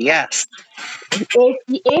 Ah, yes.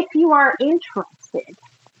 If you are interested,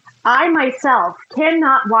 I myself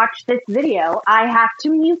cannot watch this video. I have to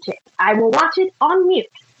mute it. I will watch it on mute.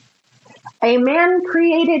 A man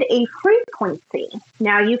created a frequency.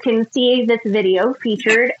 Now, you can see this video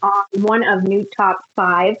featured on one of New Top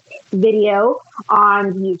 5 video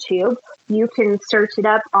on YouTube. You can search it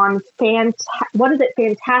up on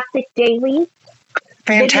Fantastic Daily?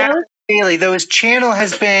 Fantastic Daily. Though his channel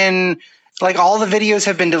has been, like, all the videos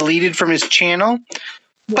have been deleted from his channel,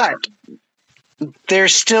 but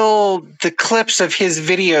there's still the clips of his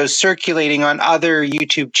videos circulating on other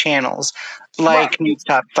YouTube channels, like New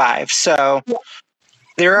Top 5. So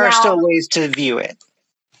there are still ways to view it.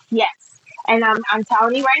 Yes. And I'm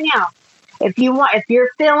telling you right now, if you're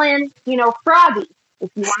feeling, froggy, if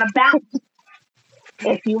you want to bounce,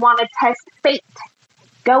 if you want to test fate,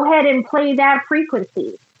 go ahead and play that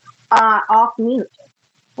frequency off mute.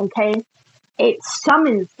 Okay? It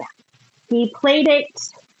summons them. He played it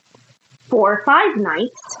for 5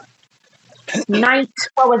 nights. Night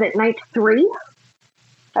 3?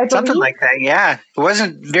 Something like that, yeah. It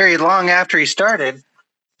wasn't very long after he started.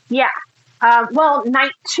 Yeah.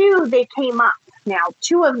 Night 2, they came up. Now,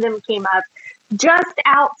 2 of them came up just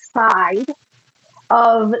outside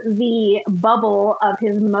of the bubble of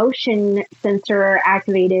his motion sensor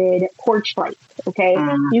activated porch light. Okay.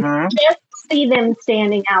 Mm-hmm. You can just see them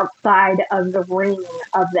standing outside of the ring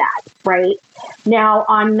of that, right? Now,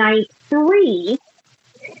 on night 3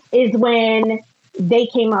 is when they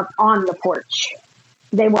came up on the porch.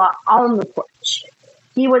 They were on the porch.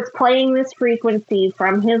 He was playing this frequency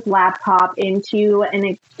from his laptop into an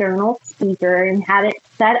external speaker and had it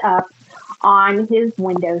set up on his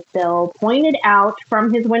windowsill, pointed out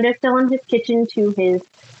from his windowsill in his kitchen to his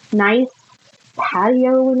nice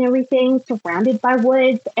patio and everything, surrounded by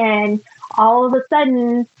woods. And all of a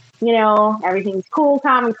sudden, you know, everything's cool,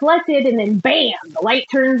 calm, and collected. And then, bam, the light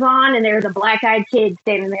turns on, and there's a black-eyed kid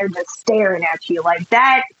standing there just staring at you like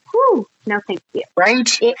that. Whew, no, thank you. Right?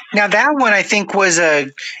 Now, that one, I think,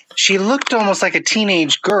 she looked almost like a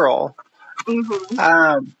teenage girl.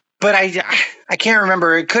 Mm-hmm. But I can't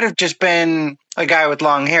remember. It could have just been a guy with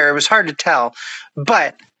long hair. It was hard to tell.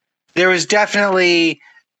 But there was definitely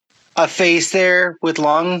a face there with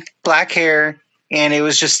long black hair, and it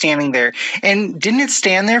was just standing there. And didn't it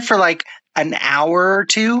stand there for like an hour or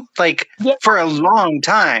two? Like, for a long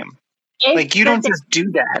time. Like, you don't just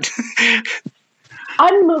do that.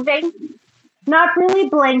 Unmoving, not really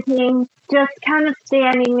blinking, just kind of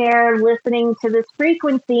standing there listening to this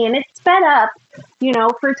frequency. And it's sped up, you know,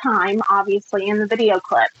 for time, obviously, in the video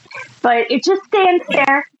clip. But it just stands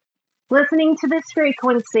there listening to this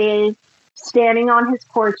frequency, standing on his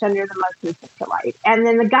porch under the motion sensor light. And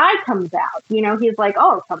then the guy comes out. You know, he's like,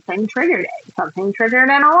 oh, something triggered it. Something triggered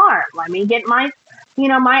an alarm. Let me get my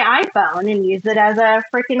iPhone and use it as a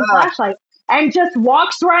freaking flashlight. And just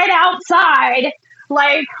walks right outside.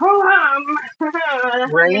 Like,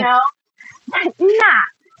 right? You know, nah,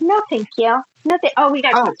 no, thank you. Nothing. Oh, we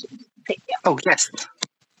got questions. Thank you. Oh, yes.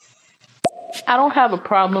 I don't have a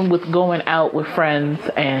problem with going out with friends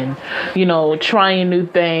and, you know, trying new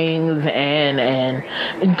things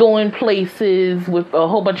and going places with a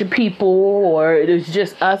whole bunch of people, or it's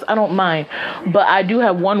just us. I don't mind. But I do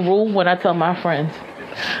have one rule when I tell my friends.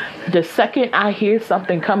 The second I hear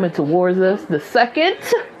something coming towards us, the second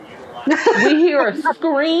we hear a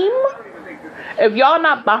scream, if y'all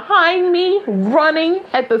not behind me running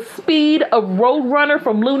at the speed of Roadrunner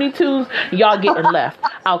from Looney Tunes, y'all getting left.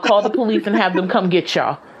 I'll call the police and have them come get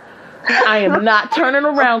y'all. I am not turning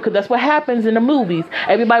around, because that's what happens in the movies.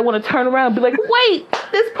 Everybody want to turn around and be like, wait,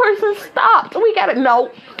 this person stopped. We got to,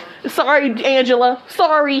 no. Sorry, Angela.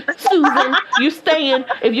 Sorry, Susan. You staying.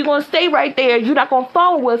 If you're going to stay right there, you're not going to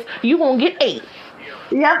follow us. You're going to get 8.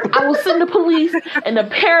 Yep. I will send the police and the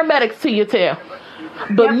paramedics to your tail.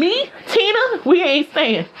 But me, Tina, we ain't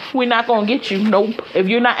staying. We're not going to get you. Nope. If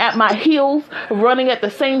you're not at my heels running at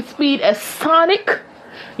the same speed as Sonic,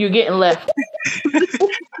 you're getting left.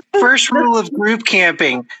 First rule of group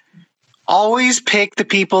camping. Always pick the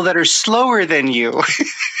people that are slower than you.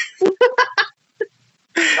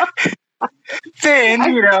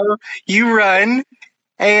 Then, you know, you run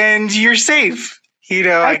and you're safe. You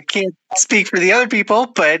know, I can't speak for the other people,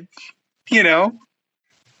 but, you know.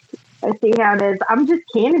 I see how it is. I'm just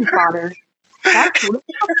cannon fodder. That's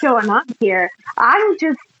what's going on here. I'm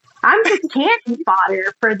just cannon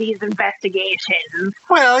fodder for these investigations.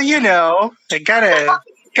 Well, you know, I gotta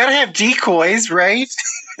have decoys, right?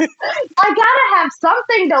 I gotta have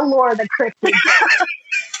something to lure the cryptid.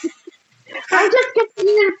 I'm just gonna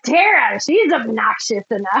use Tara. She's obnoxious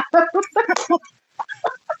enough.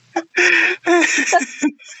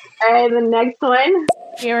 And the next one.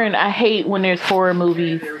 Aaron, I hate when there's horror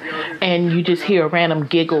movies and you just hear a random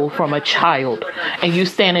giggle from a child and you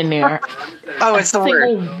standing there, it's the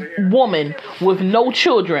single woman with no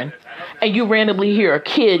children, and you randomly hear a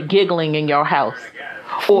kid giggling in your house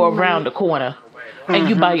or around the corner, and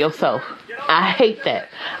you by yourself. I hate that.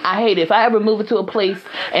 I hate it. If I ever move into a place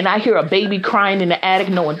and I hear a baby crying in the attic,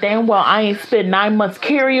 knowing damn well I ain't spent 9 months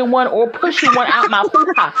carrying one or pushing one out my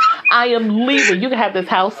hoo-ha, I am leaving. You can have this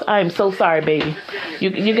house. I am so sorry, baby. You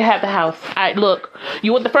can have the house. Look,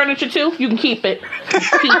 you want the furniture too? You can keep it.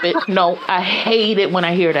 Keep it. No, I hate it when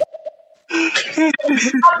I hear that.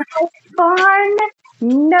 Fun.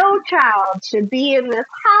 No child should be in this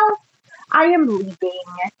house. I am leaving.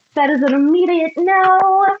 That is an immediate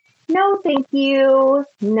no. No, thank you.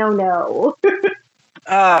 No.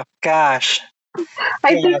 Oh, gosh.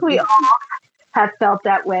 I think we all have felt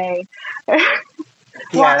that way.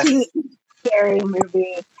 Watching a scary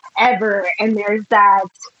movie ever, and there's that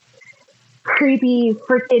creepy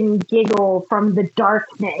freaking giggle from the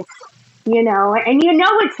darkness, you know, and you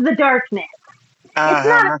know it's the darkness. It's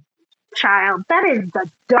not a child. That is the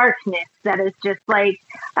darkness that is just like,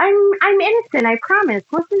 I'm innocent, I promise.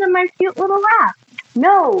 Listen to my cute little laugh.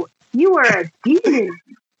 No, You are a demon.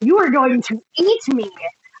 You are going to eat me.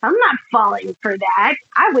 I'm not falling for that.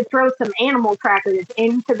 I would throw some animal crackers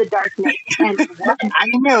into the darkness and run. I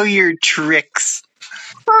know your tricks.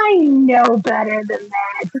 I know better than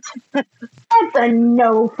that. That's a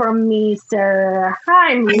no from me, sir.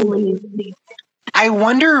 I'm lazy. I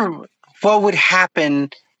wonder what would happen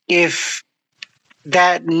if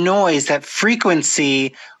that noise, that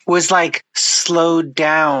frequency was like slowed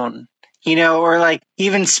down, or like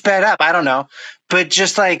even sped up. I don't know, but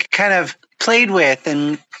just like kind of played with,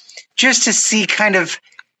 and just to see kind of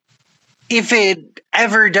if it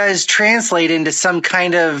ever does translate into some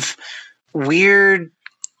kind of weird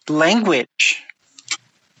language.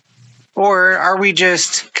 Or are we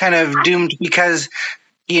just kind of doomed because,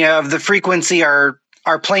 of the frequency our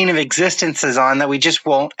plane of existence is on, that we just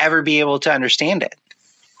won't ever be able to understand it?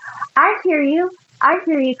 I hear you,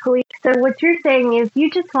 Khelek. So what you're saying is you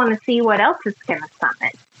just want to see what else is going to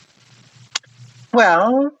summon.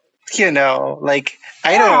 Well, like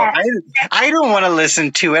I don't want to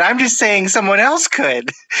listen to it. I'm just saying someone else could.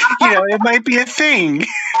 It might be a thing.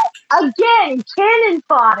 Again, cannon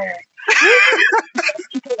fodder.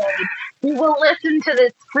 We will listen to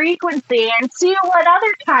this frequency and see what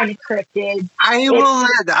other kind of cryptids. I will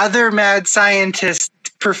let other mad scientists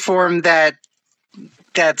perform that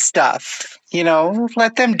stuff.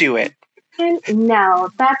 Let them do it. No,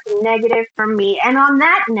 that's negative for me. And on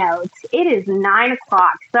that note, it is 9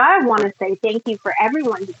 o'clock. So I want to say thank you for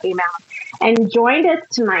everyone who came out and joined us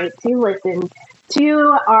tonight to listen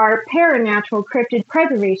to our Paranatural Cryptid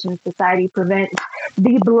Preservation Society Prevent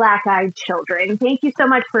the Black-Eyed Children. Thank you so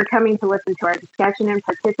much for coming to listen to our discussion and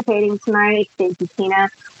participating tonight. Thank you, Tina,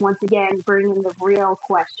 once again, bringing the real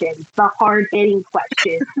questions, the hard-hitting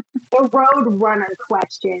questions, the road runner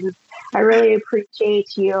questions. I really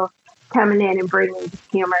appreciate you coming in and bringing the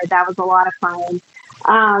humor. That was a lot of fun.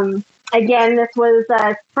 Again, this was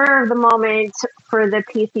a spur of the moment for the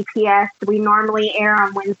PCPS. We normally air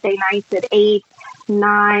on Wednesday nights at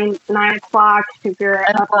 9 o'clock. If you're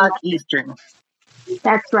 9 o'clock Eastern.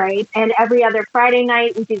 That's right. And every other Friday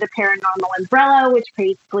night, we do the Paranormal Umbrella, which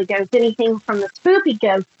basically goes anything from the spooky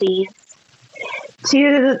ghosties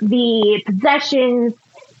to the possessions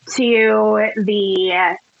to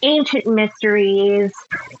the ancient mysteries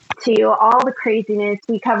to all the craziness.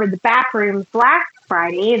 We covered the back rooms last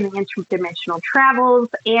Friday and the interdimensional travels.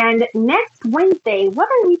 And next Wednesday, what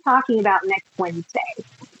are we talking about next Wednesday?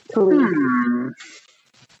 We'll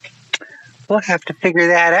have to figure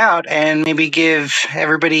that out and maybe give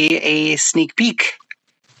everybody a sneak peek.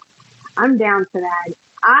 I'm down for that.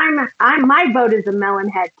 My vote is a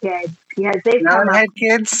Melonhead Kids. Because they've Melonhead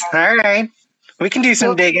Kids? All right. We can do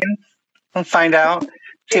some digging. We'll find out.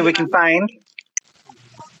 See what we can find.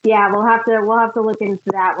 Yeah, we'll have to look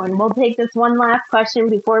into that one. We'll take this one last question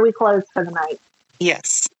before we close for the night.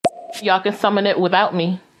 Yes. Y'all can summon it without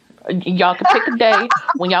me. Y'all can pick a day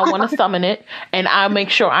when y'all want to summon it, and I'll make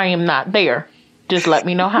sure I am not there. Just let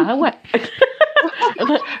me know how it went.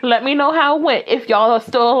 Let me know how it went. If y'all are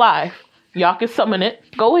still alive, y'all can summon it.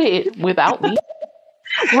 Go ahead without me.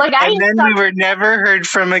 And then we were never heard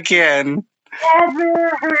from again. Never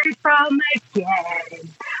heard from again.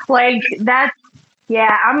 Like, that's,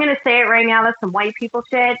 yeah, I'm going to say it right now. That's some white people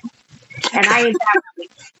shit. And I ain't that way.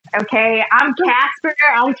 Okay? I'm Casper.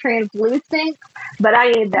 I'm translucent. But I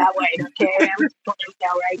ain't that way. Okay? I'm just going to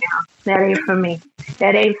tell right now. That ain't for me.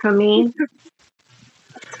 That ain't for me.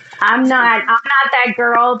 I'm not that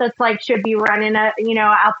girl that's like should be running out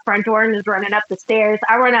the front door and is running up the stairs.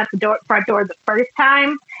 I run out the front door the first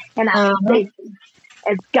time and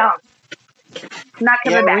it's gone. Not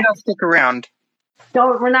coming back. We don't stick around.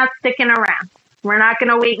 We're not sticking around. We're not going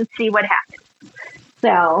to wait and see what happens.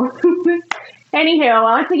 So, anywho,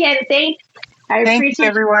 once again, thanks. I appreciate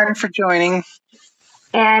everyone for joining.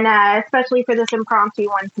 And especially for this impromptu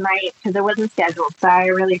one tonight, because it wasn't scheduled. So I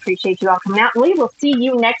really appreciate you all coming out. We will see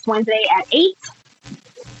you next Wednesday at 8.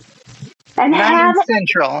 And 9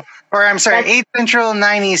 Central. Or I'm sorry, 8 Central,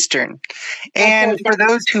 9 Eastern. And for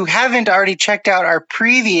those who haven't already checked out our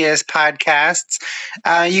previous podcasts,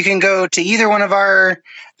 you can go to either one of our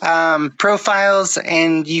profiles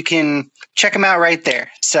and you can check them out right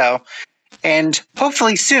there. So, and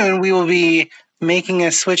hopefully soon we will be making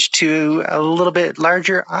a switch to a little bit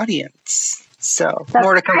larger audience. So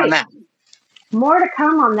more to come on that. More to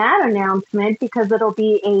come on that announcement because it'll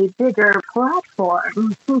be a bigger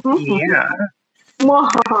platform. Yeah.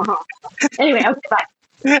 Anyway, okay, bye.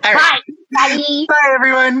 All right. Bye. Bye. Bye,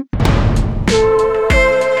 everyone.